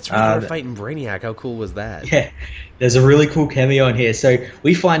 Oh, yeah, that's right. They're fighting Brainiac. How cool was that? Yeah, there's a really cool cameo in here. So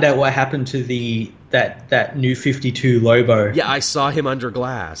we find out what happened to that new 52 Lobo. Yeah, I saw him under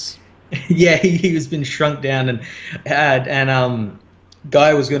glass. Yeah, he was been shrunk down, and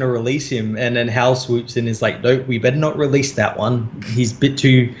Guy was going to release him, and then Hal swoops in and is like, "No, we better not release that one. He's bit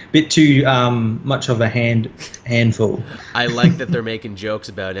too much of a handful." I like that they're making jokes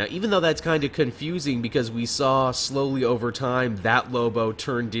about it now, even though that's kind of confusing because we saw slowly over time that Lobo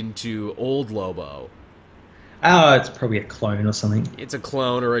turned into old Lobo. Oh, it's probably a clone or something. It's a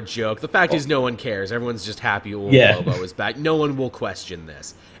clone or a joke. The fact is no one cares. Everyone's just happy old Lobo is back. No one will question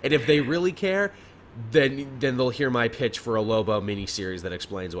this. And if they really care, then they'll hear my pitch for a Lobo miniseries that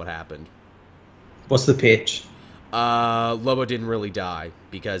explains what happened. What's the pitch? Lobo didn't really die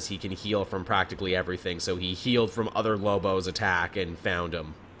because he can heal from practically everything. So he healed from other Lobos' attack and found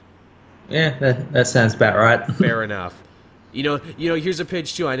him. Yeah, that sounds about right. Fair enough. You know, here's a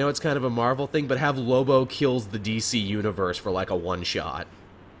pitch too. I know it's kind of a Marvel thing, but have Lobo kills the DC universe for like a one-shot.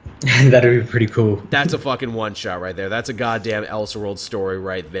 That'd be pretty cool. That's a fucking one-shot right there. That's a goddamn Elseworld story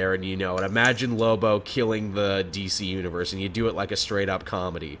right there, and you know it. Imagine Lobo killing the DC universe, and you do it like a straight-up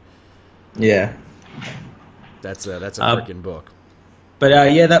comedy. Yeah. That's a freaking book.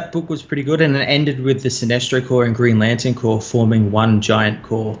 But yeah, that book was pretty good, and it ended with the Sinestro Corps and Green Lantern Corps forming one giant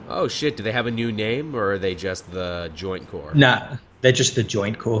corps. Oh shit, do they have a new name, or are they just the Joint Corps? Nah, they're just the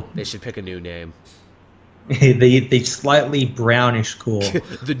Joint Corps. They should pick a new name. the slightly brownish corps.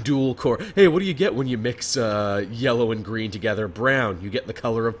 The Dual Corps. Hey, what do you get when you mix yellow and green together? Brown. You get the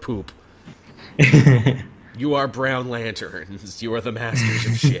color of poop. You are Brown Lanterns. You are the masters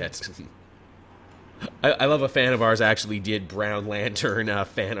of shit. I love a fan of ours actually did Brown Lantern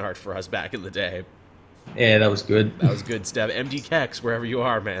fan art for us back in the day. Yeah, that was good. That was good stuff. MD Kex, wherever you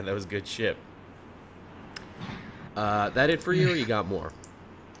are, man. That was good shit. That it for you, or you got more?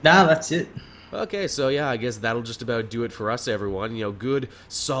 Nah, that's it. Okay, so yeah, I guess that'll just about do it for us, everyone. You know, good,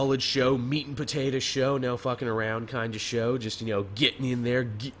 solid show, meat and potato show, no fucking around kind of show. Just, you know, getting in there,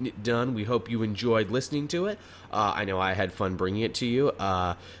 getting it done. We hope you enjoyed listening to it. I know I had fun bringing it to you.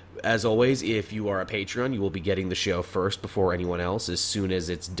 As always, if you are a Patreon, you will be getting the show first before anyone else as soon as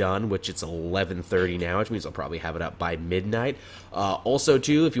it's done, which it's 11:30 now, which means I'll probably have it up by midnight. Also,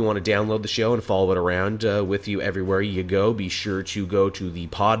 too, if you want to download the show and follow it around with you everywhere you go, be sure to go to the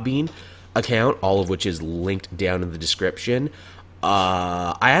Podbean account, all of which is linked down in the description.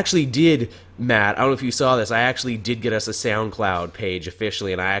 I actually did, Matt, I don't know if you saw this, I actually did get us a SoundCloud page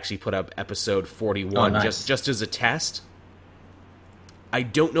officially, and I actually put up episode 41 just as a test. I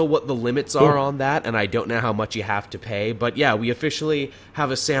don't know what the limits are on that, and I don't know how much you have to pay, but yeah, we officially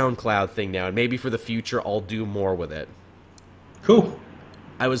have a SoundCloud thing now, and maybe for the future I'll do more with it. Cool.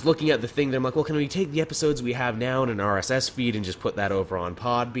 I was looking at the thing there, I'm like, well, can we take the episodes we have now in an RSS feed and just put that over on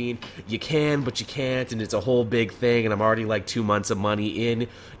Podbean? You can, but you can't, and it's a whole big thing, and I'm already like 2 months of money in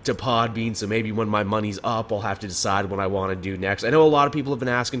to Podbean, so maybe when my money's up, I'll have to decide what I want to do next. I know a lot of people have been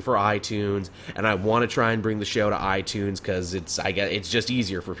asking for iTunes, and I want to try and bring the show to iTunes, because it's just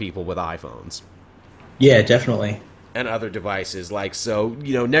easier for people with iPhones. Yeah, definitely. And other devices, like, so,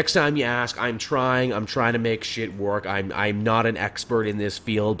 you know, next time you ask, I'm trying to make shit work. I'm not an expert in this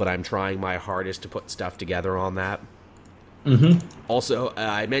field, but I'm trying my hardest to put stuff together on that. Mm-hmm. Also,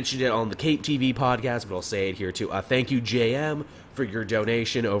 I mentioned it on the Cape TV podcast, but I'll say it here too. Thank you, JM, for your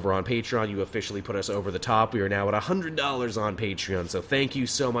donation over on Patreon. You officially put us over the top. We are now at $100 on Patreon, so thank you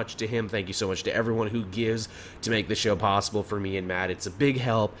so much to him. Thank you so much to everyone who gives to make the show possible for me and Matt. It's a big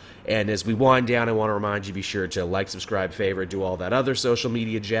help, and as we wind down, I want to remind you, be sure to like, subscribe, favorite, do all that other social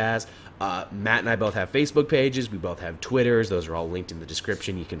media jazz. Matt and I both have Facebook pages. We both have Twitters. Those are all linked in the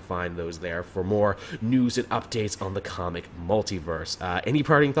description. You can find those there for more news and updates on the comic multiverse. Any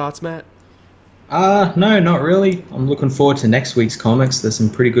parting thoughts, Matt? No, not really. I'm looking forward to next week's comics. There's some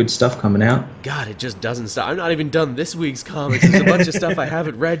pretty good stuff coming out. God, it just doesn't stop. I'm not even done this week's comics. There's a bunch of stuff I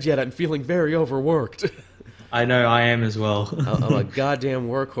haven't read yet. I'm feeling very overworked. I know, I am as well. I'm a goddamn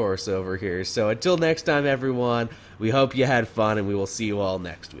workhorse over here. So until next time, everyone, we hope you had fun, and we will see you all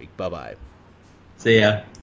next week. Bye-bye. See ya.